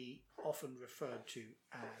can be often referred to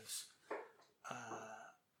as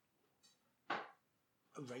a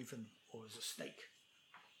raven or as a snake.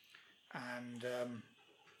 And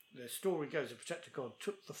the story goes the protector god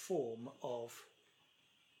took the form of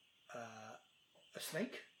a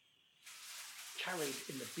snake carried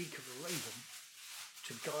in the beak of a raven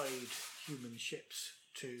to guide human ships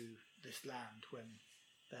to this land when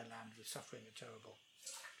their land was suffering a terrible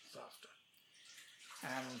disaster.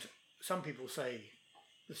 And some people say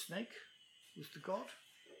the snake was the god,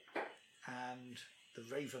 and the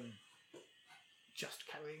raven just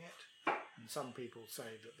carrying it. And some people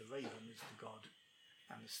say that the raven is the god,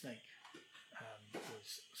 and the snake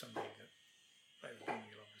was something that they were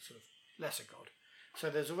bringing along as sort of lesser god. So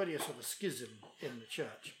there's already a sort of schism in the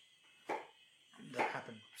church that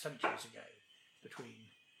happened centuries ago between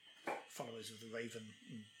followers of the raven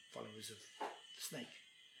and followers of the snake.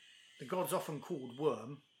 The god's often called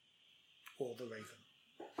Worm or the raven.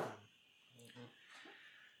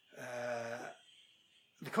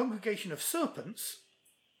 The congregation of serpents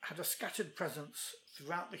had a scattered presence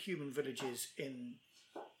throughout the human villages in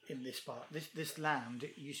this part. This land,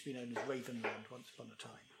 it used to be known as Ravenland once upon a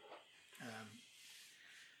time.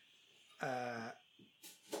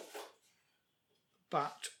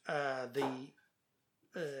 But the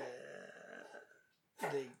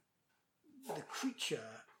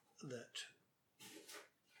creature that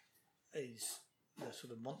is the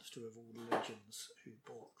sort of monster of all religions who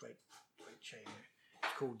brought great shame is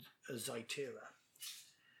called Zytera.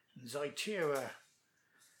 And Zytera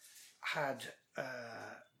had a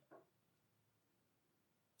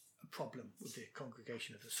problem with the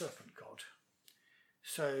congregation of the serpent god.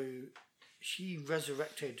 So she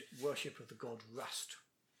resurrected worship of the god Rust.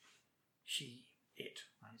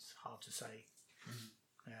 It's hard to say.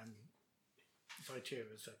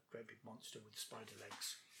 Zytera is a great big monster with spider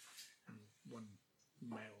legs, and one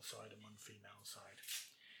male side and one female side.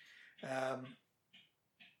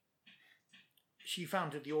 She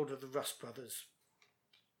founded the Order of the Rust Brothers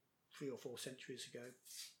 3 or 4 centuries ago.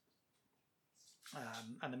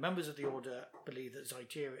 And the members of the order believe that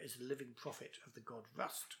Zytera is the living prophet of the god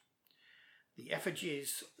Rust. The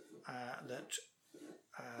effigies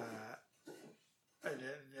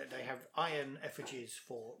they have iron effigies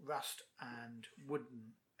for Rust and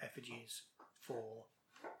wooden effigies for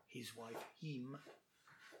his wife Heme,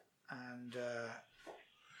 and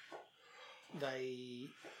they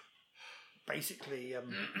basically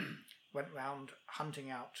went round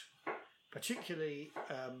hunting out particularly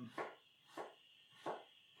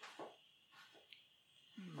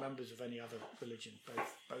members of any other religion,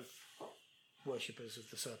 both worshippers of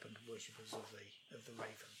the serpent and worshippers of the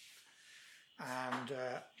raven, and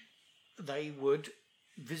they would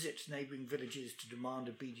visit neighbouring villages to demand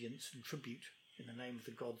obedience and tribute in the name of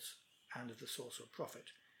the gods and of the sorcerer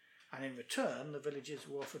prophet, and in return the villages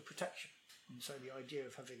were offered protection. And so the idea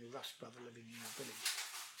of having a Rust brother living in your village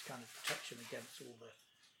is kind of protection against all the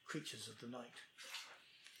creatures of the night,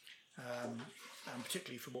 and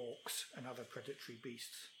particularly from orcs and other predatory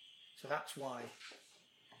beasts. So that's why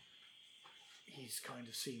he's kind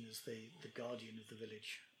of seen as the guardian of the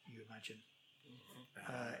village, you imagine.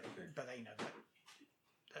 But they know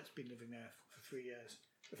that's been living there for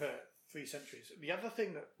 3 centuries. The other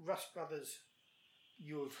thing that Rust brothers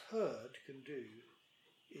you have heard can do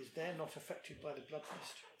is they're not affected by the blood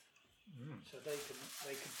mist, so they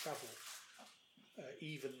can travel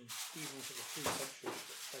even for the 3 centuries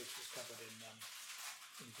that the place was covered in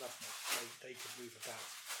blood mist. They could move about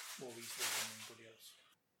more easily than anybody else.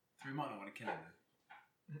 So we might not want to kill him though.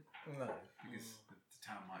 No, because the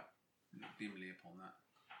town might look dimly upon that.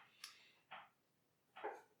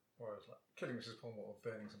 whereas like killing Mrs. Palmer or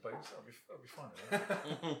burning some boats, I'll be fine with that.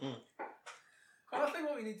 Well, I think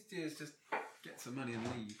what we need to do is just get some money and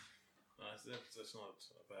leave. That's not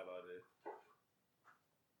a bad idea.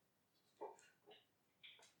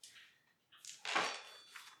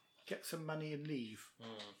 Get some money and leave.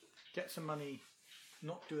 Get some money,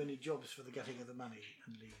 not do any jobs for the getting of the money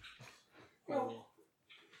and leave. Or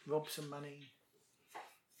rob some money.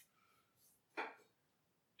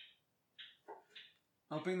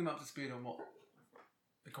 I'll bring them up to speed on what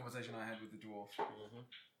the conversation I had with the dwarf.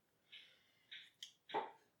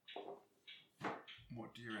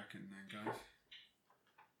 What do you reckon then, guys?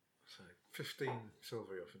 So 15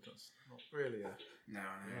 silver he offered. That's not really a No.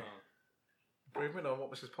 improvement on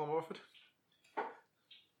what Mrs. Palmer offered.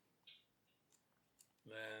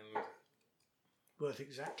 Then Worth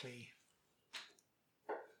exactly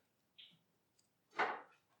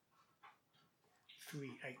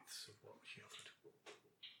 3/8 of what she offered.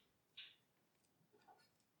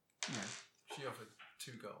 Yeah. She offered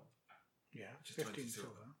 2 gold. Yeah, Which is 15 20 silver.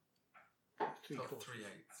 silver. 3/4.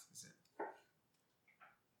 3/8, is it?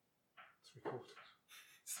 3/4.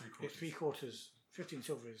 It's 3/4. It's 3/4. 15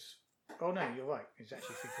 silver is. Oh no, you're right. It's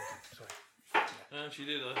actually 3/4. Sorry. and she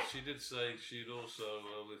did say she'd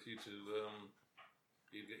also with you to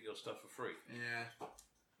you'd get your stuff for free. Yeah.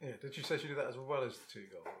 Yeah, did you say she did that as well as the 2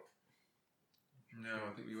 gold? No,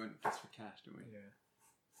 I think we went just for cash, didn't we? Yeah.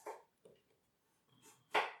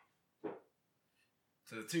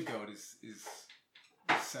 So the 2 gold is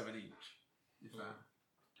 7 each. If that.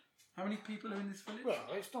 How many people are in this village? Well,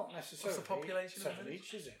 it's not necessarily What's the population of the 7 village?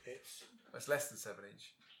 each, is it? It's It's less than 7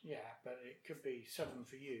 each. yeah, but it could be 7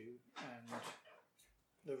 for you and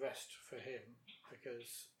the rest for him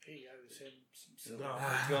because he owes him some silver. Oh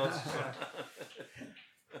my God.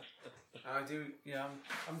 I do. Yeah,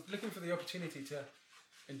 I'm looking for the opportunity to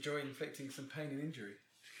enjoy inflicting some pain and injury.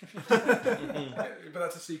 But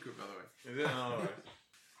that's a secret, by the way. Is it? Oh, all right.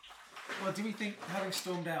 Well, do we think, having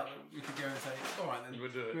stormed out, that we could go and say, all right then,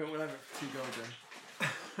 We'll do it. We'll have it for 2 gold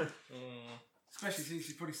then. Especially since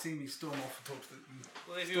you've probably seen me storm off and talk to the...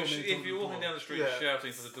 Well, if you're walking down the street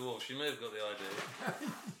shouting for the dwarf, she may have got the idea.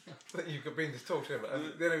 That you've been to talk to him,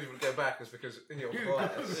 and the only reason we go back is because you're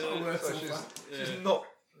biased. So she's not,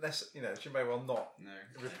 she may well not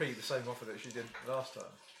repeat the same offer that she did last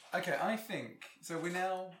time. Okay, I think, so we're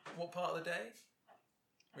now, what part of the day?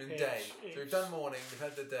 We're in day. So we've done morning, we've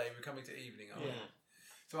had the day, we're coming to evening, aren't we?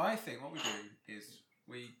 So I think what we do is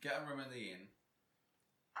we get a room in the inn,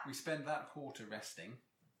 we spend that quarter resting,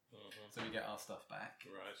 so we get our stuff back.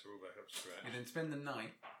 Right, so we're all back up to scratch. We then spend the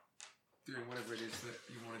night doing whatever it is that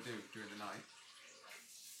you want to do during the night.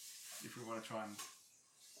 If we want to try and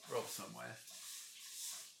rob somewhere.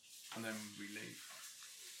 And then we leave.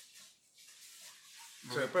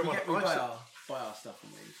 So, we buy our stuff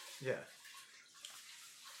and leave. Yeah.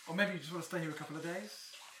 Or maybe you just want to stay here a couple of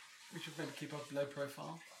days. We should maybe keep up low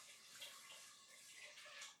profile.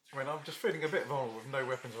 I mean, I'm just feeling a bit vulnerable with no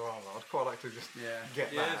weapons or armour. I'd quite like to just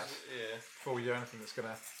get that before we do anything that's going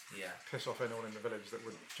to piss off anyone in the village that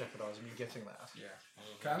would jeopardise me getting that. Yeah.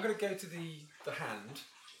 Okay, I'm going to go to the hand.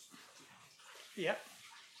 Yep.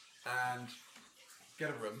 And get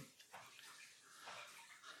a room.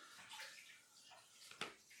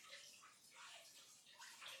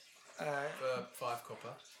 For 5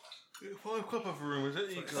 copper. 5 copper per room, is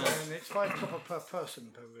it? And it's 5 copper per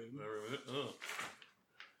person per room. Per room, is it? Oh.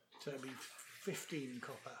 So it'll be 15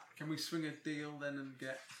 copper. Can we swing a deal then and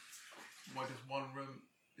get just 1 room?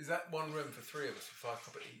 Is that 1 room for 3 of us for 5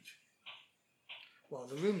 copper each? Well,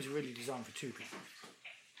 the rooms are really designed for 2 people.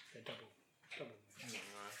 They're double.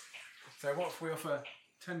 So what if we offer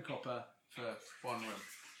 10 copper for 1 room?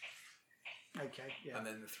 Okay, yeah. And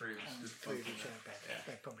then the 3 of us. And 3 of each share a bed. Yeah.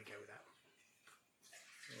 They'd probably go with that.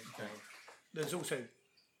 Okay. There's also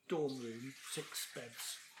dorm room, 6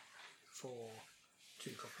 beds for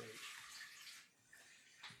 2 copper each.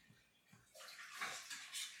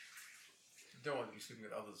 Don't want to be sleeping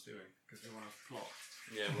with others doing because we want to plot.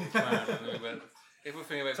 Yeah, we'll plan. If we're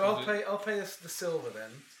thinking about So I'll pay us the silver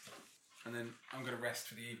then, and then I'm going to rest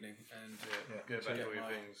for the evening and get back get all your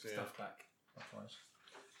my things. Yeah. stuff back. That's nice.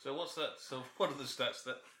 So what's that? So what are the stats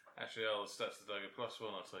that actually are the stats of the dagger? +1,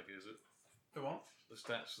 I take it, is it? The what? The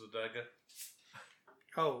stats of the dagger?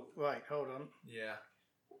 Oh, right, hold on. Yeah.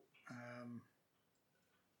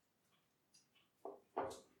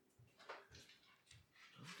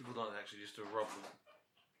 People like actually just to rob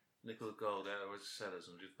the nickel of gold out of his cellars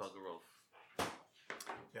and just bugger off.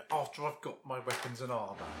 Yeah, after I've got my weapons and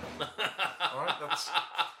armour. Alright, that's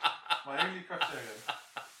my only criteria.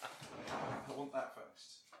 I want that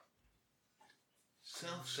first.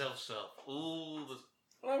 Self. All the...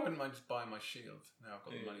 Well, I wouldn't mind just buying my shield. Now I've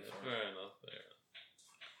got the money for it. Fair enough.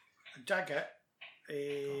 A dagger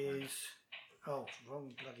is... Oh,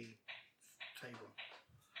 wrong bloody table.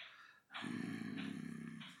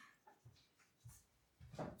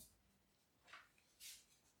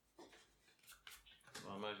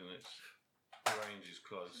 I imagine its range is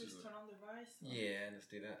close, Just isn't it? turn on the rice. Yeah, let's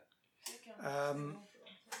do that.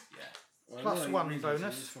 Yeah. Plus 1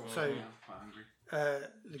 bonus. So I'm quite hungry.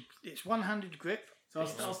 it's one-handed grip. So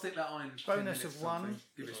I'll stick that on in 10 Bonus minutes of or 1. something.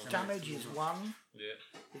 Give it Its 10 damage minutes is or 1. Yeah.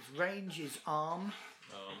 Its range is arm,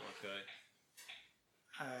 Okay.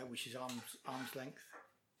 which is arm's length.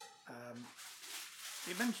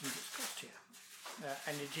 It mentions its cost here.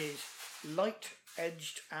 And it is light,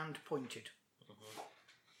 edged and pointed.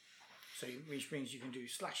 So which means you can do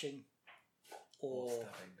slashing or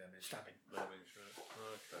stabbing damage. stabbing. Damage, right.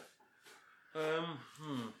 Okay.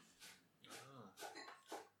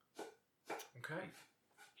 Okay.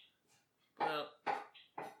 Well,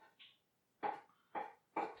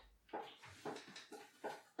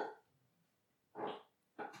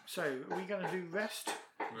 So are we going to do rest?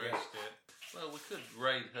 rest it. Well, we could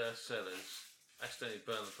raid her cellars, accidentally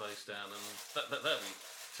burn the place down, and that'd be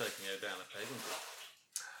taking her down a peg, wouldn't it?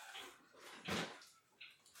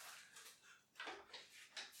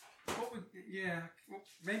 Well,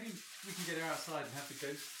 maybe we can get her outside and have the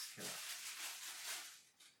ghosts kill her.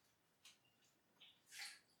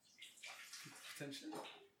 Potentially.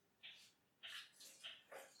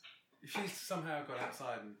 if she's somehow got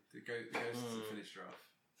outside and the ghosts have finished her off,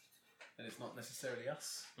 then it's not necessarily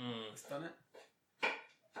us that's done it.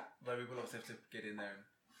 Though we will also have to get in there and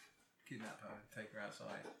kidnap her and take her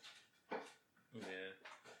outside. Yeah.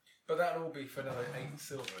 But that'll all be for another 8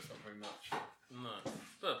 silver. It's not very much. No.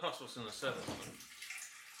 But plus what's in the 7.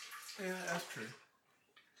 Yeah, that's true.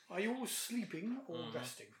 Are you all sleeping or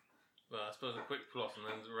resting? Well, I suppose a quick plot and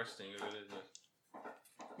then resting, really, isn't it?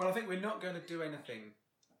 Well, I think we're not going to do anything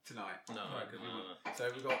tonight. No, No. So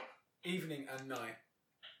we've got evening and night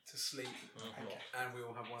to sleep, and we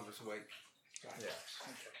will have one of us awake. Right. Yeah.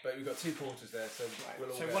 Okay. But we've got 2 porters there, so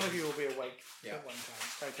we'll all So go. one of you will be awake Yeah. at one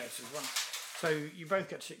time. Okay, so one. So you both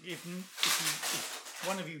get to. If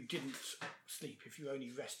one of you didn't sleep, if you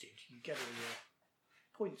only rested, you get all your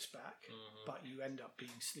points back, but you end up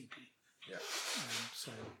being sleepy. Yeah.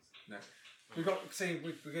 So No. We've got. See,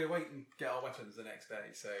 we're going to wait and get our weapons the next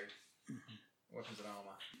day. So weapons and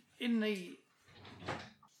armour.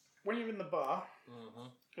 When you're in the bar,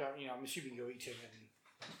 I'm assuming you're eating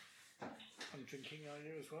and drinking, are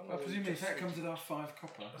you as well? Well, Or presumably if just that comes at our 5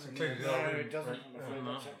 copper. That's included. No, it doesn't. I'm afraid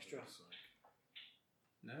that's extra.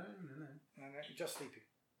 No. No, just sleeping.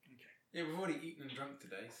 Okay. Yeah, we've already eaten and drunk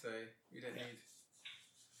today, so we don't need.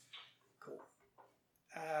 Cool.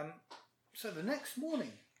 So the next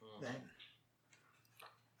morning, then,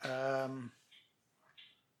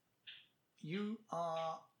 you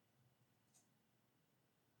are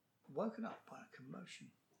woken up by a commotion.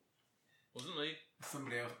 Wasn't me?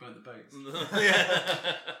 Somebody else burnt the boats.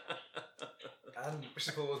 And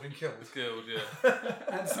Mr. Paul has been killed. Killed, yeah.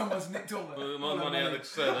 And someone's nicked all the My money out of the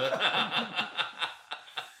cellar.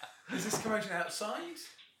 Is this commotion outside?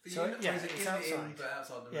 The Sorry? unit, Yeah, or is it it's in the inn, outside. but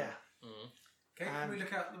outside the room? Yeah. Okay, can And- we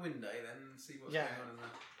look out the window then and see what's Yeah. going on in there?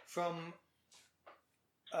 From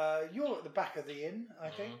you're at the back of the inn, I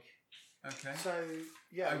think. Okay. So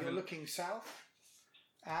yeah, Over- you're looking south,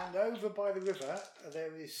 and over by the river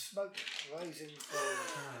there is smoke rising from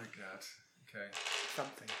Oh god. Okay.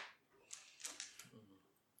 something.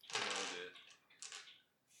 Oh dear.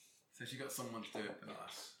 So she got someone to do it, but not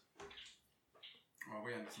us. Well,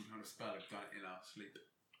 we under some kind of spell of done it in our sleep.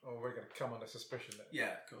 Oh, we're going to come under suspicion then.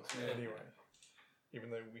 Yeah, of course. Yeah. Anyway. Even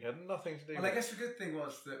though we had nothing to do Well, with I guess the good thing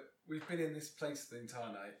was that we've been in this place the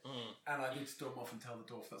entire night, Mm. and I did storm off and tell the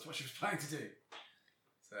dwarf that's what she was planning to do.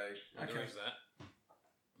 So, There okay. is that.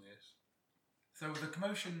 Yes. So the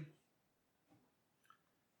commotion.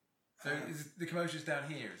 So is the commotion's down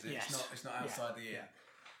here, is it? Yes. It's not outside the inn. Yeah.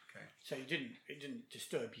 Okay. So it didn't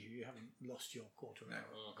disturb you. You haven't lost your quarter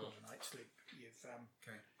night's sleep. You've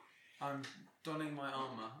Okay. I'm donning my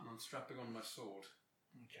armour and I'm strapping on my sword.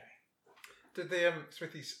 okay. Did the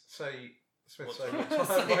Smithies say... Smith say... time? what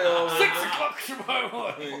time by 6 o'clock tomorrow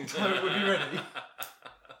morning. time it would be ready?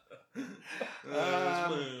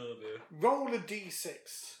 Oh dear. Roll a d6.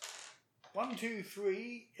 1, 2,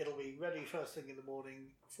 3. It'll be ready first thing in the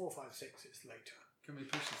morning. 4, 5, 6. It's later. Can we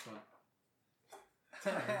push this one?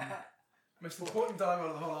 Most important time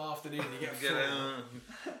of the whole afternoon. You get Get four. out.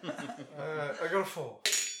 I got a 4.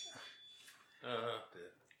 Oh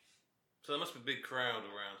dear. So there must be a big crowd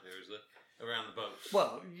around here, is there? Around the boats.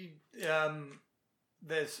 Well,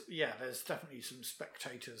 there's definitely some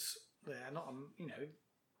spectators there. Not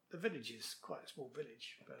the village is quite a small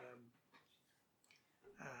village, but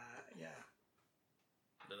yeah.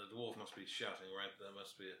 Then the dwarf must be shouting around. There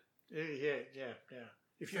must be Yeah.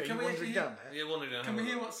 If So you're can we wandering actually- down there, Yeah, wandering down. Can we have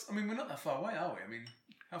a hear look. what's... I mean, we're not that far away, are we? I mean,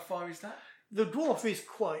 how far is that? the dwarf is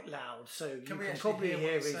quite loud, so you we can actually probably hear what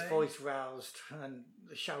hear he's his saying? voice roused and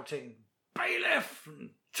shouting bailiff and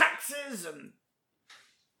taxes and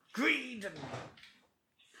greed and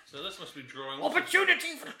So this must be drawing.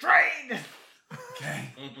 opportunity for trade. Okay.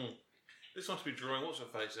 This must be drawing what's her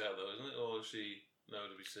face out though, isn't it? Or is she nowhere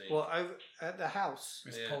to be seen? Well, over at the house.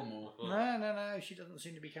 Miss Yeah. Polmore. Well- No, she doesn't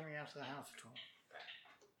seem to be coming out of the house at all.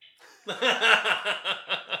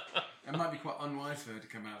 It might be quite unwise for her to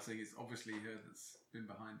come out, saying it's obviously her that's been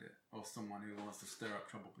behind it, or someone who wants to stir up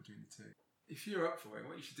trouble between the two. If you're up for it,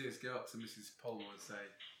 what you should do is go up to Mrs. Polmore and say,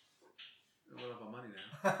 "We'll have our money now."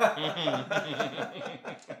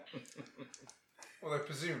 Although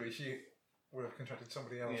presumably she would have contracted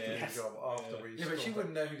somebody else to do Yes. the job after we... Yeah, but she stormed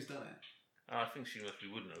wouldn't know who's done it. I think she must be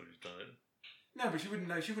would know who's done it. No, but she wouldn't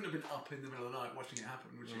know. She wouldn't have been up in the middle of the night watching it happen,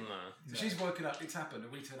 would she? No. So she's woken up, it's happened,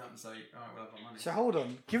 and we turn up and say, "All right, we'll have our money." So hold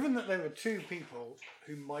on. Given that there were two people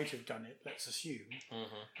who might have done it, let's assume,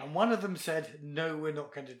 Mm-hmm. and one of them said, "No, we're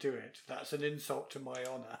not going to do it. That's an insult to my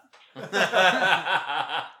honour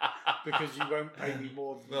because you won't pay me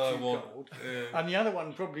more than No, I 2 won't. gold." Yeah. And the other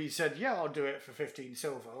one probably said, "Yeah, I'll do it for 15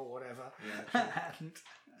 silver or whatever." Yeah, And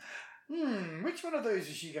Which one of those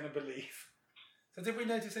is she going to believe? So did we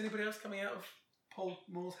notice anybody else coming out of Paul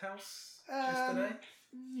Moore's house yesterday?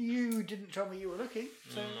 You didn't tell me you were looking.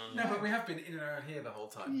 So No, but we have been in and around here the whole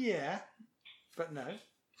time. Yeah, but no.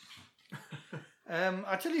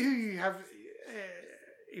 I'll tell you who you have.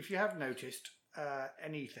 If you have noticed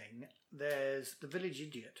anything, there's the village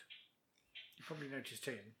idiot. You probably noticed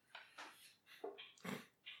him.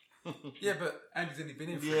 Yeah, but Andy's only been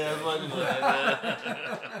in for Yeah,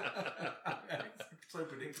 so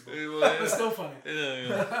predictable. But still funny.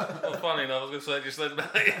 Yeah. Well, funny enough, I was going to say just let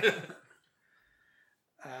back.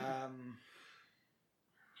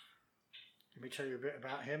 Let me tell you a bit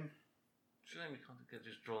about him. Shame we can't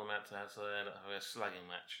just draw them out to have, so they end up having a slagging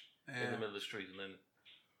match in the middle of the street and then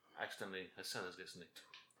accidentally her sellers gets nicked.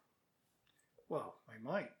 Well, they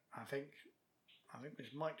might. I think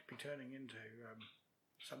this might be turning into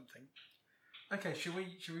something. Okay, should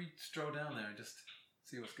we stroll down there and just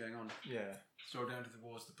see what's going on? Yeah. Stroll down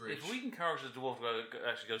towards the bridge. If we encourage the dwarf to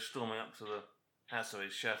actually go storming up to the house, so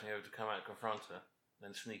he's shouting over to come out and confront her,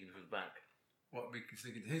 then sneaking through the back. What, we can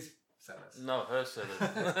sneak into his cellars? No, her sellers.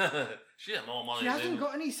 She had more money She than hasn't him.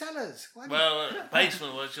 got any cellars. Why do Well,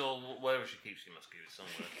 basement, wherever she keeps, she must keep it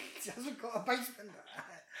somewhere. She hasn't got a basement.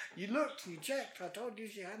 You looked, you checked. I told you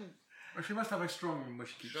she hadn't. Well, she must have a strong room where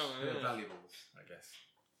she keeps Strong, her yeah. valuables, I guess.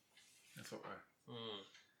 That's what we're...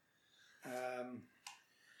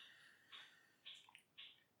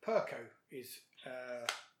 Perko is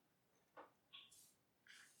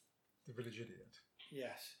The village idiot.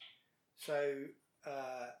 yes. So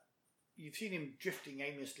you've seen him drifting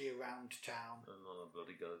aimlessly around town, Another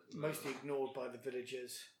bloody goes. mostly ignored by the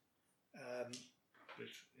villagers.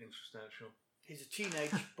 It's insubstantial. He's a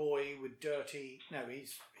teenage boy with dirty. No,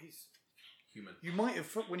 he's. Human. You might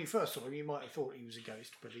have, when you first saw him, you might have thought he was a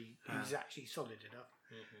ghost, but he's actually solid enough.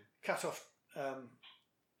 Cut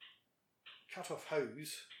off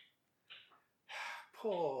hose.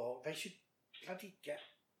 Poor. They should bloody get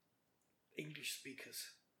English speakers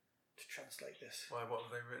to translate this. Why, what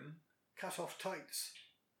have they written? Cut off tights.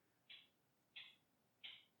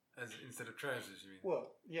 As instead of trousers, you mean? Well,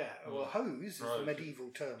 yeah. Well, hose is the Right. medieval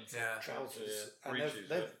term for Yeah. trousers, Yeah. and Breeches,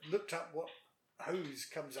 they've looked up what hose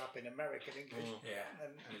comes up in American English. Yeah,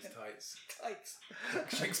 And and his tights. tights.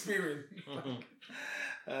 Shakespearean. Well,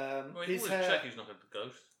 you his always hair, check he's not a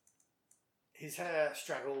ghost. his hair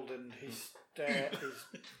straggled, and his stare is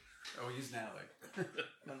Oh, he is now, though.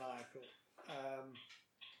 maniacal.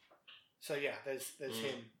 So yeah, there's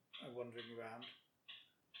him wandering around.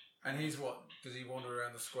 And he's what? Does he wander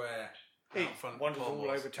around the square? He out front wanders all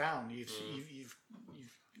Palmer's? over town. You've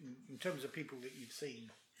in terms of people that you've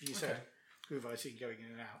seen. You said, Okay. who have I seen going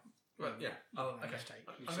in and out? Well, yeah. Oh, Okay. mistake.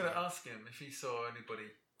 You've I'm seen going to him. ask him if he saw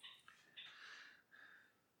anybody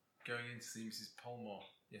going in to see Mrs. Polmore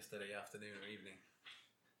yesterday afternoon or evening.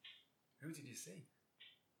 Who did you see?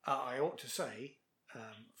 I ought to say,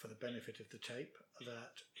 for the benefit of the tape,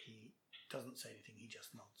 that he doesn't say anything. He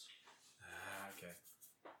just nods. Ah, okay.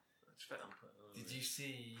 It's fat on Did you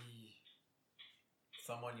see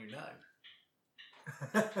someone you know?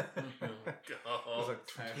 God.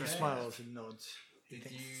 He smiles and nods. He Did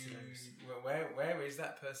thinks you? he knows. Where is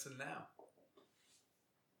that person now?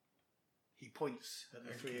 He points at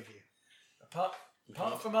the three of you. Apart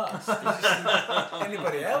from us, did you see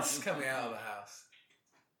anybody else coming out of the house?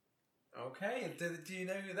 Okay, and do you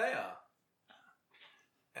know who they are?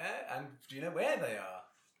 And do you know where they are?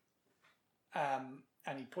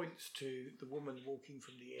 And he points to the woman walking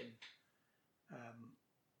from the inn,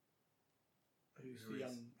 who's Who the is?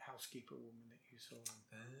 young housekeeper woman that you saw.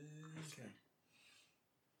 Okay.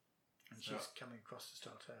 And So- she's coming across to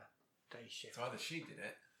start her day shift. So either she did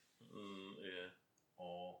it, Yeah.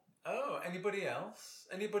 or anybody else?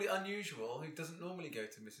 Anybody unusual who doesn't normally go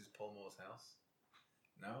to Mrs. Polmore's house?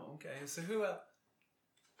 No. Okay. So who else?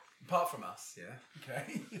 Apart from us, yeah.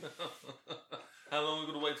 Okay. How long are we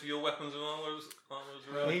going to wait till your weapons and armors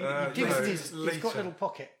are He, around? he digs no, in he's got a later. little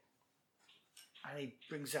pocket, and he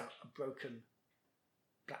brings out a broken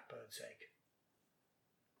blackbird's egg,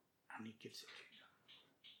 and he gives it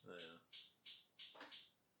to you. Yeah.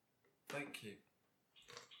 Thank you.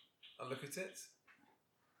 I'll look at it.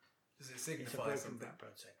 Does it It's a signify broken something?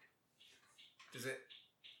 blackbird's egg. Does it?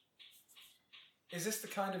 Is this the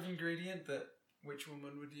kind of ingredient that which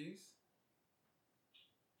woman would use?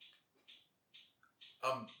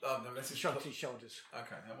 No, let's He just shrugs his shoulders.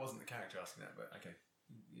 Okay, that wasn't the character asking that, but okay,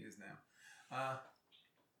 he is now.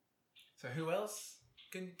 So who else?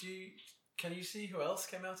 Can you see who else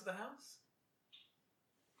came out of the house?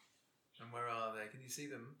 And where are they? Can you see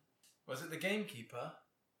them? Was it the gamekeeper?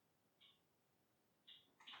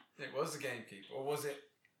 It was the gamekeeper, or was it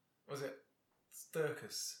Was it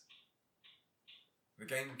Sturkus, the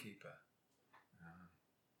gamekeeper?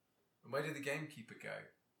 And where did the gamekeeper go?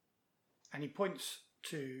 And he points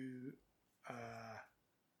to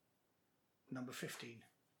number 15.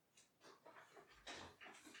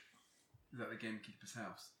 Is that the gamekeeper's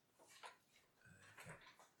house? Okay.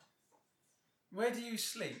 Where do you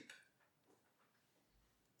sleep?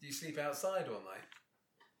 Do you sleep outside all night?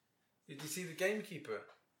 Did you see the gamekeeper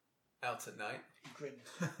out at night? He grins.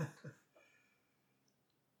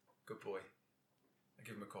 Good boy. I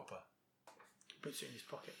give him a copper. Puts it in his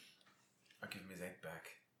pocket. I give him his egg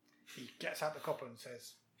back. He gets out the copper and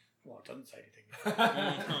says, well, doesn't say anything.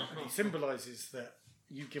 He symbolises that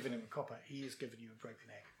you've given him a copper. He has given you a broken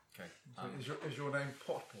egg. Okay. So is your name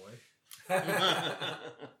Potboy?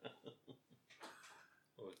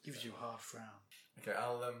 Gives you a half frown. Okay,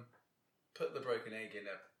 I'll put the broken egg in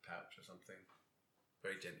a pouch or something,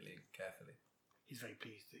 very gently and carefully. He's very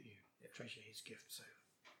pleased that you treasure his gift so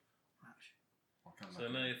much. So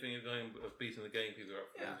now you think of beating the gamekeeper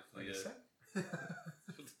up for I guess so. for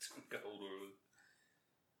the 2 gold or...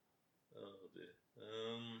 Oh dear.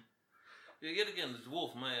 Yeah, yet again, the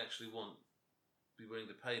dwarf may actually be willing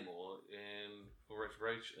to pay more for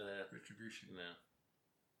retribution. Now.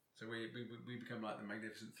 So we become like the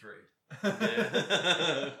Magnificent Three.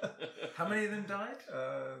 Yeah. How many of them died?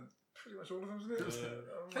 Pretty much all of them, isn't it? I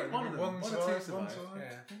think one of them. One or two survived. Yeah, I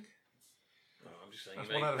think. No, I'm just saying That's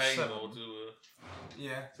you may 1 out of pay 7. more to...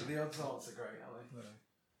 Yeah, so the odds aren't so great, are they? No.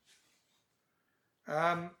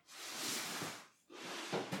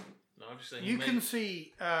 No, I'm just saying You can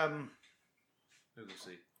see Who can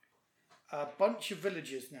see? a bunch of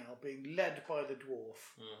villagers now being led by the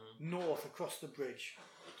dwarf north across the bridge.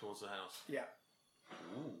 Towards the house. Yeah.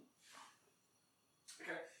 Ooh.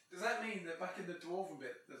 Okay. Does that mean that back in the dwarven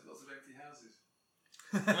bit, there's lots of empty houses?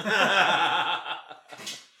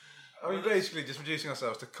 Are we basically just reducing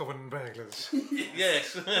ourselves to common burglars?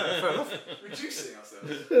 Yes. Fair enough. Reducing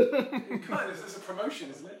ourselves. Kind of, it's a promotion,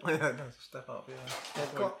 isn't it? Yeah, no, step up, yeah.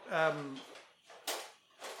 They've got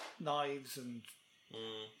knives and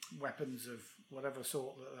weapons of whatever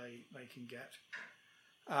sort that they can get.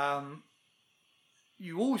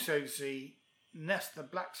 You also see Nest the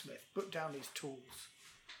blacksmith put down his tools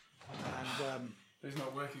and He's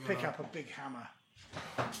not working pick on up a big hammer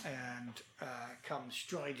and come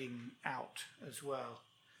striding out as well,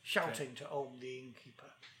 shouting to Olm the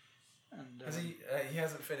innkeeper. And Has he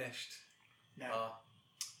hasn't finished. no.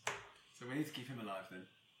 So we need to keep him alive then.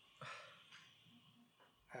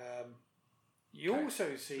 You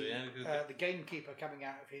also see So the gamekeeper coming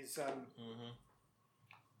out of his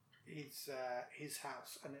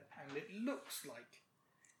house, and it looks like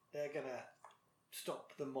they're gonna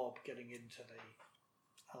stop the mob getting into the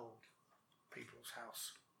old people's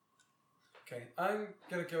house. Okay, I'm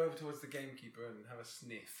going to go over towards the gamekeeper and have a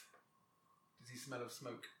sniff. Does he smell of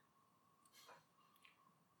smoke?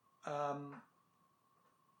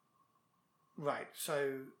 Right,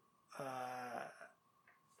 so So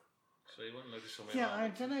you won't notice something. yeah, I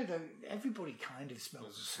don't know though. Everybody kind of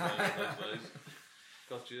smells of smoke.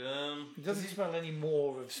 Got you. It doesn't smell any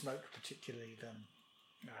more of smoke particularly than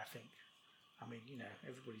I think. I mean, you know,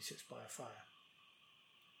 everybody sits by a fire.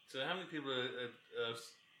 So how many people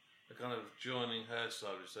are kind of joining her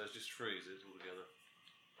side? So it's just 3, is it, all together?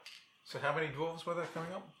 So how many dwarves were there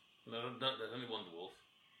coming up? No, there's only one dwarf.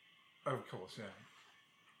 Oh, of course, yeah.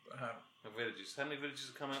 And villages. How many villages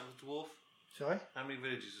have come out with the dwarf? Sorry? How many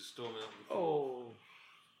villages are storming up with the dwarf?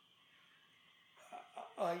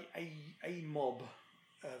 A mob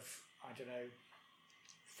of, I don't know,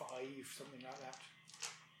 5, something like that.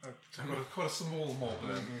 So quite a small mob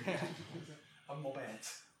then. A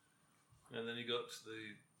mobette. And then you got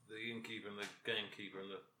the innkeeper and the gamekeeper and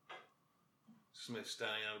the smith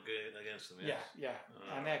standing out against them. Yes? Yeah.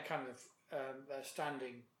 And they're kind of they're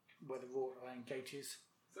standing where the Wrought Iron Gate is.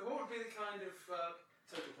 So what would be the kind of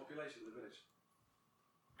total population of the village?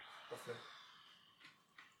 Roughly.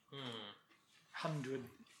 100,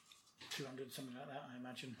 200, something like that, I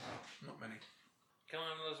imagine. Not many. Can I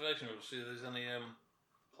have an observation or see if there's any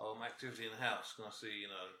activity in the house? Can I see,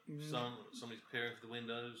 somebody's peering through the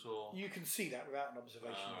windows or... You can see that without an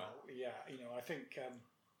observation. Yeah, I think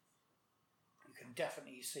you can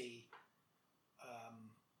definitely see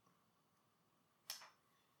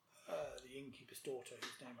the innkeeper's daughter,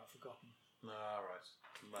 whose name I've forgotten, right.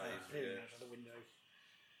 peering out of the window.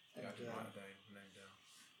 And, name down.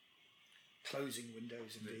 closing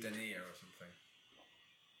windows The indeed. denier or something.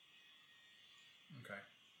 Okay.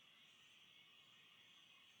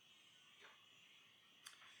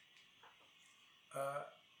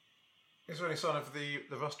 Is there any sign of the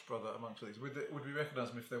Rust brother amongst these? Would we recognise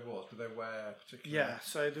them if there was? Do they wear particular? Yeah,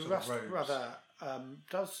 so the sort of Rust robes? brother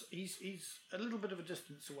does. He's a little bit of a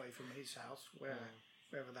distance away from his house,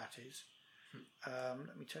 wherever that is.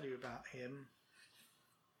 Let me tell you about him.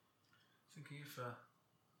 Thinking if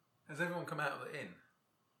has everyone come out of the inn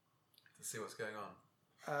to see what's going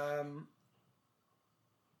on?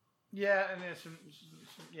 Yeah, and there's some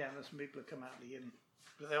people that come out of the inn,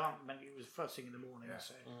 but there aren't many. It was first thing in the morning, Yeah.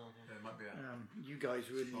 so There might be a you guys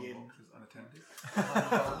were in the inn. box is unattended.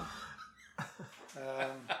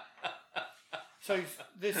 So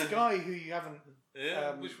this guy who you haven't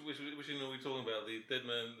Yeah, which inn are we talking about? The dead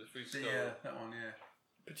man, the free skull. Yeah, that one. Yeah.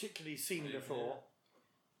 particularly seen before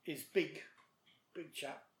is big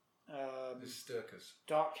chap, This Sturkers.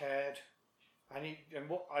 dark haired, and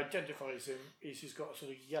what identifies him is he's got a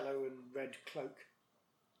sort of yellow and red cloak,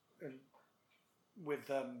 and with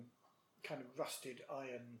kind of rusted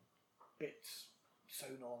iron bits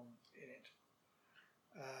sewn on in it.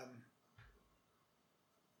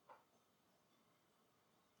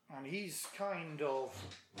 And he's kind of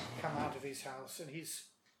come out of his house, and he's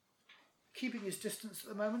keeping his distance at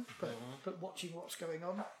the moment, but watching what's going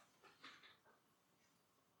on.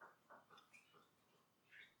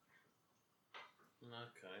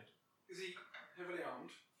 Okay. Is he heavily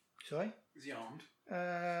armed? Sorry? Is he armed?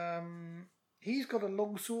 He's got a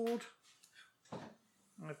long sword.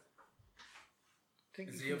 I think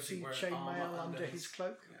Is you he can obviously see wearing chainmail armour under his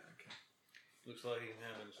cloak. Yeah. Okay. Looks like he can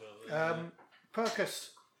handle himself.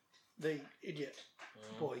 Percus, the idiot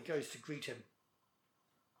boy, goes to greet him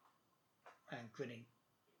and grinning.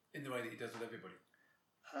 In the way that he does with everybody.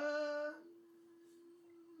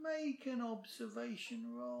 Make an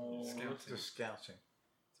observation roll. Scouting. Just scouting.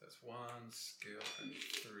 So it's 1 skill and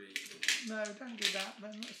 3. No, don't do that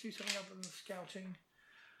then. Let's do something other than scouting.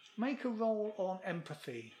 Make a roll on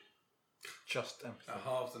empathy. Just empathy.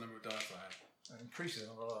 Halves the number of dice I have. It increases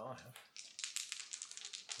on what I have.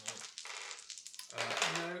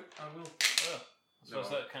 No, I will. So does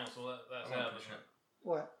that cancel? That's out, doesn't it?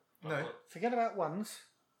 What? No. Forget about ones.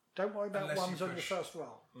 Don't worry about Unless you ones on your push. first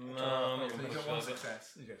roll. No, I'm not So going you've to got one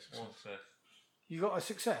success. You get One success. You got a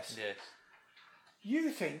success. Yes.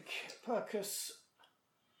 You think Percus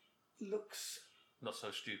looks... Not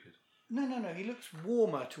so stupid. No. He looks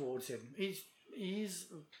warmer towards him. He's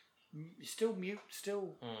still mute,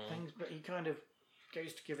 still things, but he kind of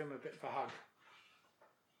goes to give him a bit of a hug.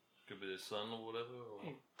 Could be his son or whatever.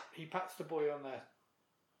 Or... He pats the boy on the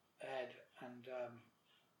head, and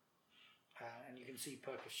you can see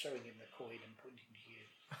Percus showing him the coin and pointing to you.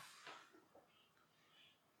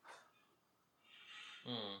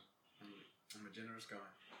 I'm a generous guy.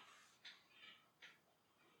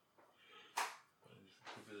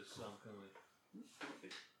 Could be his son, couldn't it?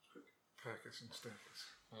 Percus and Sturkers.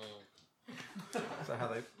 Is that how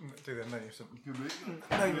they do their name?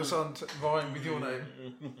 Name your son to rhyme with your name.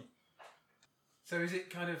 So is it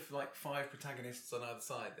kind of like 5 protagonists on either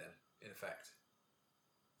side then, in effect?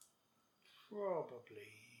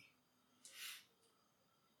 Probably.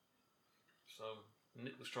 So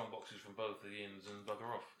nick the strong boxes from both the inns and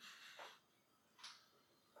bugger off.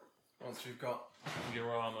 Once we've got... Your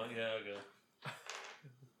armour, yeah, okay.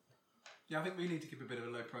 Yeah, I think we need to keep a bit of a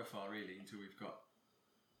low profile really until we've got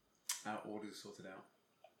our orders sorted out.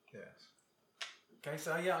 Yes. Okay,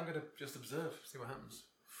 so yeah, I'm going to just observe, see what happens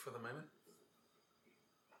for the moment.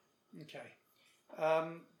 Okay.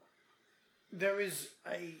 There is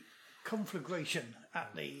a conflagration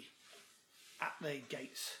at the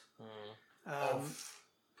gates. Of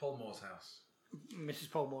Paul Moore's house. Mrs.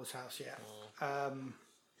 Polmore's house, yeah.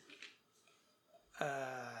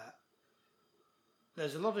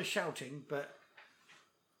 There's a lot of shouting, but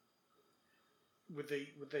with the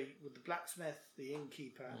blacksmith, the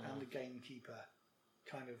innkeeper, and the gamekeeper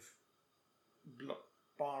kind of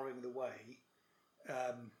barring the way,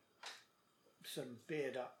 some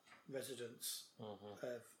beard up residents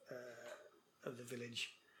of the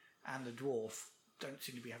village and the dwarf don't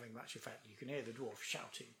seem to be having much effect. You can hear the dwarf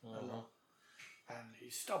shouting a lot, and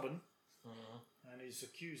he's stubborn, and he's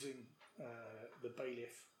accusing the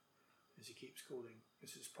bailiff, as he keeps calling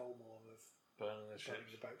Mrs. Polmore, of Burning the burning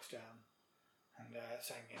ships. the boats down, and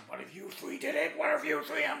saying, "One of you three did it. One of you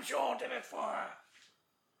three, I'm sure, did it for her."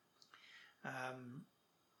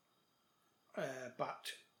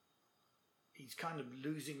 But he's kind of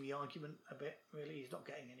losing the argument a bit. Really, he's not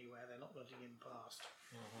getting anywhere. They're not letting him past.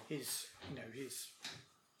 His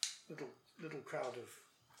little crowd of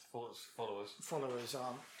followers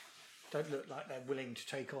don't look like they're willing to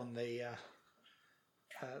take on the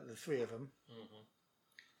three of them.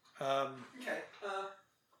 Okay.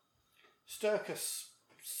 Sturkis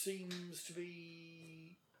seems to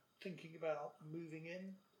be thinking about moving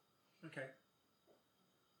in. Okay.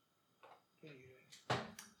 What are you doing?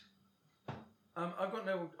 I've got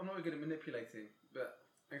no. I'm not very good at manipulating, but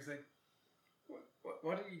I say,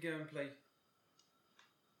 why don't you go and play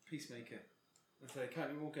peacemaker and say,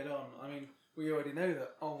 can't you all get on? I mean, we already know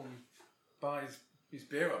that Olm buys his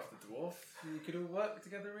beer off the dwarf, and you could all work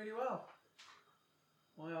together really well.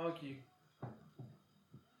 Why argue?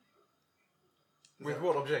 With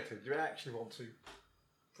what objective? Do you actually want to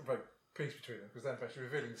provoke peace between them? Because then, if actually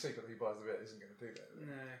revealing the secret that he buys the beer isn't going to do that.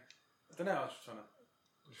 No, I don't know. I was just trying to.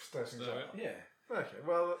 Just stir things up. Yeah. Okay,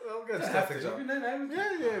 well, I'll go and Don't stir have things to. up. No, no.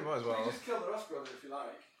 Yeah, might as You well. just kill the Rust Brothers if you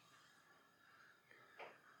like.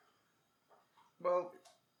 Well,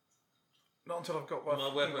 not until I've got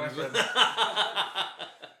My weapons. weapon.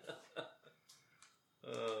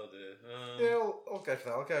 Oh dear. Yeah, I'll go for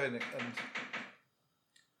that. I'll go in and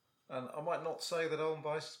I might not say that Olm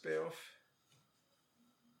buys his beer off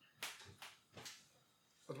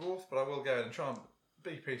a dwarf, but I will go in and try and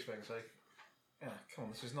be peaceful and say, yeah, come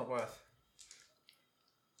on, this is not worth.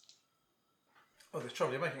 Oh, there's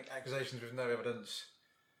trouble. You're making accusations with no evidence.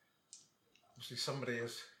 Obviously, somebody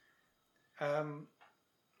has burned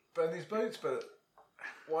these boats, but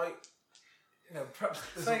why? You know, perhaps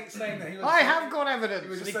Saying that he was. I have got evidence. He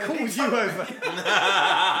was And he just calls saying- you over.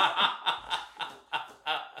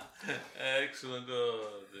 Excellent. Oh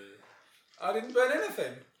dear. I didn't burn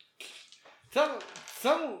anything. Tell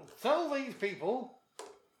these people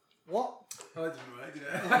what I didn't write, did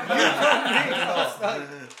I? last night.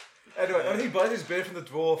 Anyway, and he buys his beer from the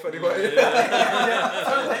dwarf anyway.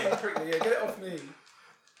 Yeah, quickly, yeah, get it off me.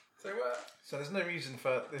 So what? So there's no reason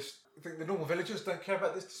for this. I think the normal villagers don't care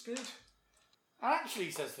about this dispute.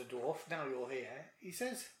 Actually, says the dwarf, now you're here, he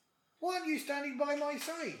says, why aren't you standing by my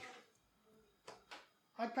side?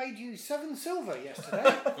 I paid you 7 silver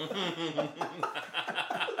yesterday.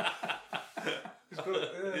 He's got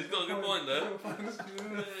a good point there.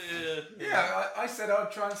 Yeah, I said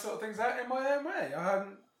I'd try and sort things out in my own way. I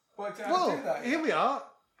haven't worked out how to do Well, that. here yet. we are.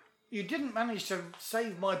 You didn't manage to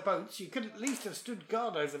save my boats. You could at least have stood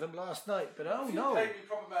guard over them last night, but oh If you no. paid me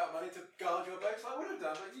proper amount of money to guard your boats, I would have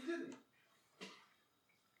done, but you didn't.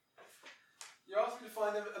 You asked me to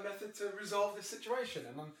find a method to resolve this situation,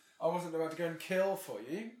 and I wasn't about to go and kill for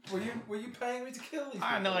you. Were you paying me to kill these people?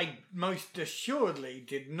 And I most assuredly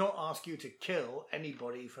did not ask you to kill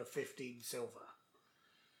anybody for 15 silver.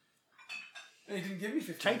 And you didn't give me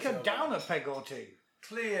 15 Take her silver. down a peg or two.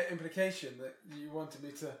 Clear implication that you wanted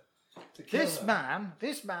me to kill her.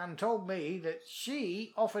 This man told me that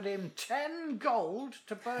she offered him 10 gold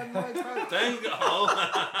to burn my boat. Dang it. Oh.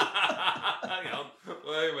 Hang on.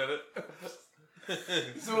 Wait a minute.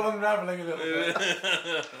 It's all unravelling a little bit.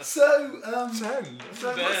 So, 10. what's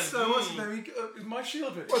the name? Is my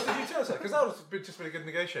shield rich? Well, did you tell us that? Because that would have just been a good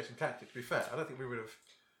negotiating tactic, to be fair. I don't think we would have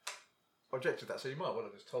objected to that, so you might well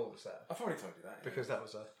have just told us that. I've already told you that. Yeah. Because that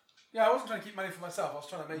was a... Yeah, I wasn't trying to keep money for myself. I was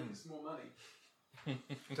trying to make some more money.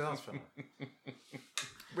 That's fair.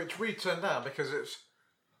 Which we turned down because it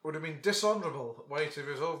would have been dishonourable way to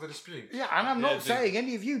resolve the dispute. Yeah, and I'm not saying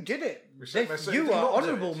any of you did it. You did are not do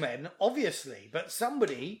honourable it. men, obviously, but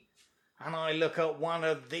somebody, and I look at one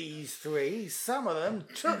of these 3, some of them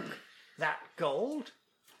took that gold.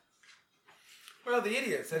 Well, the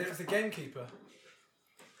idiot said it was the gamekeeper.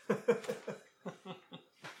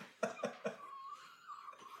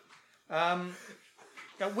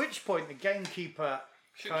 At which point the gamekeeper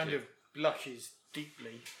kind you. of blushes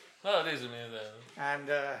deeply Oh, it is a me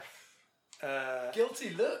there. and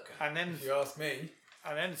Guilty look, then if you ask me.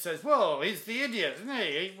 says, "Well, he's the idiot, isn't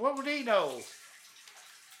he? What would he know?"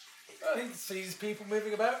 He sees people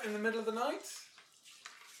moving about in the middle of the night.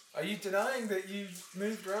 Are you denying that you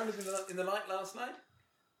moved around in the night last night?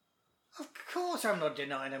 Of course, I'm not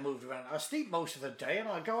denying I moved around. I sleep most of the day, and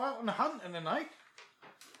I go out and hunt in the night.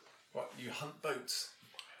 What, you hunt boats?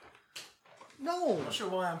 No, I'm not sure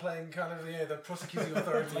why I'm playing kind of the prosecuting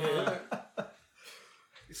authority here.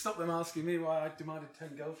 It stopped them asking me why I demanded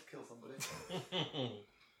 10 gold to kill somebody.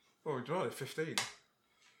 Oh, we demanded 15.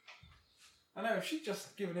 I know, if she'd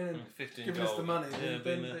just given in and 15 given us the gold. money, Yeah, then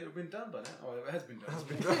been, it would have been done by now. Oh, it has been done.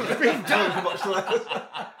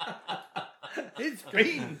 it's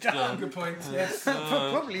been done Good point, yes. for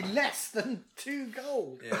probably less than 2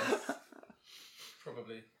 gold. Yeah.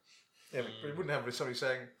 Probably. Yeah, but we wouldn't have somebody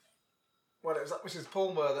saying, well, it was that Mrs.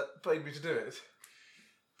 Palmer that paid me to do it.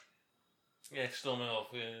 Yeah, storming off,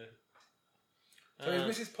 yeah. So has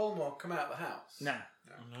Mrs. Polmore come out of the house? No.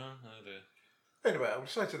 No, oh dear. Anyway, I would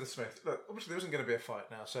say to the smith, look, obviously there isn't going to be a fight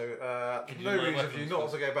now, so Give no you my reason for you weapons not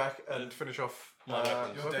first. to go back and finish off My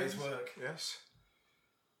weapons. Your day's work. Yes.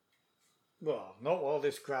 Well, not while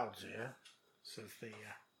this crowd's here, says the...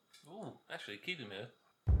 Oh, actually, keep him here.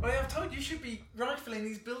 Well, I've told you, you should be rifling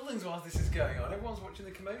these buildings while this is going on. Everyone's watching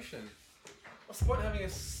the commotion. What's the point of having a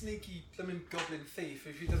sneaky blooming goblin thief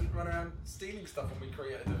if he doesn't run around stealing stuff when we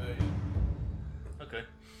create a diversion? Okay.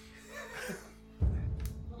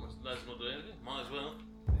 Let's not do anything. Might as well.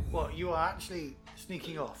 What, you are actually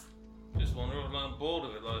sneaking off? Just wander off. I'm bored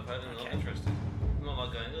of it. Like, I'm not interested. Not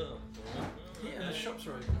like going, oh. Yeah, the shops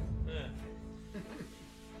are open. Yeah.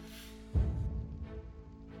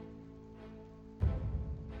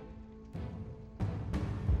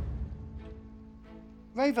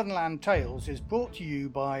 Ravenland Tales is brought to you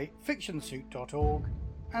by fictionsuit.org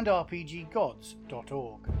and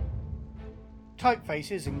rpggods.org.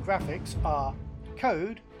 Typefaces and graphics are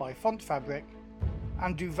Code by Font Fabric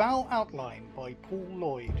and Duval Outline by Paul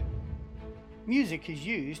Lloyd. Music is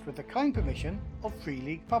used with the kind permission of Free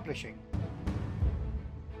League Publishing.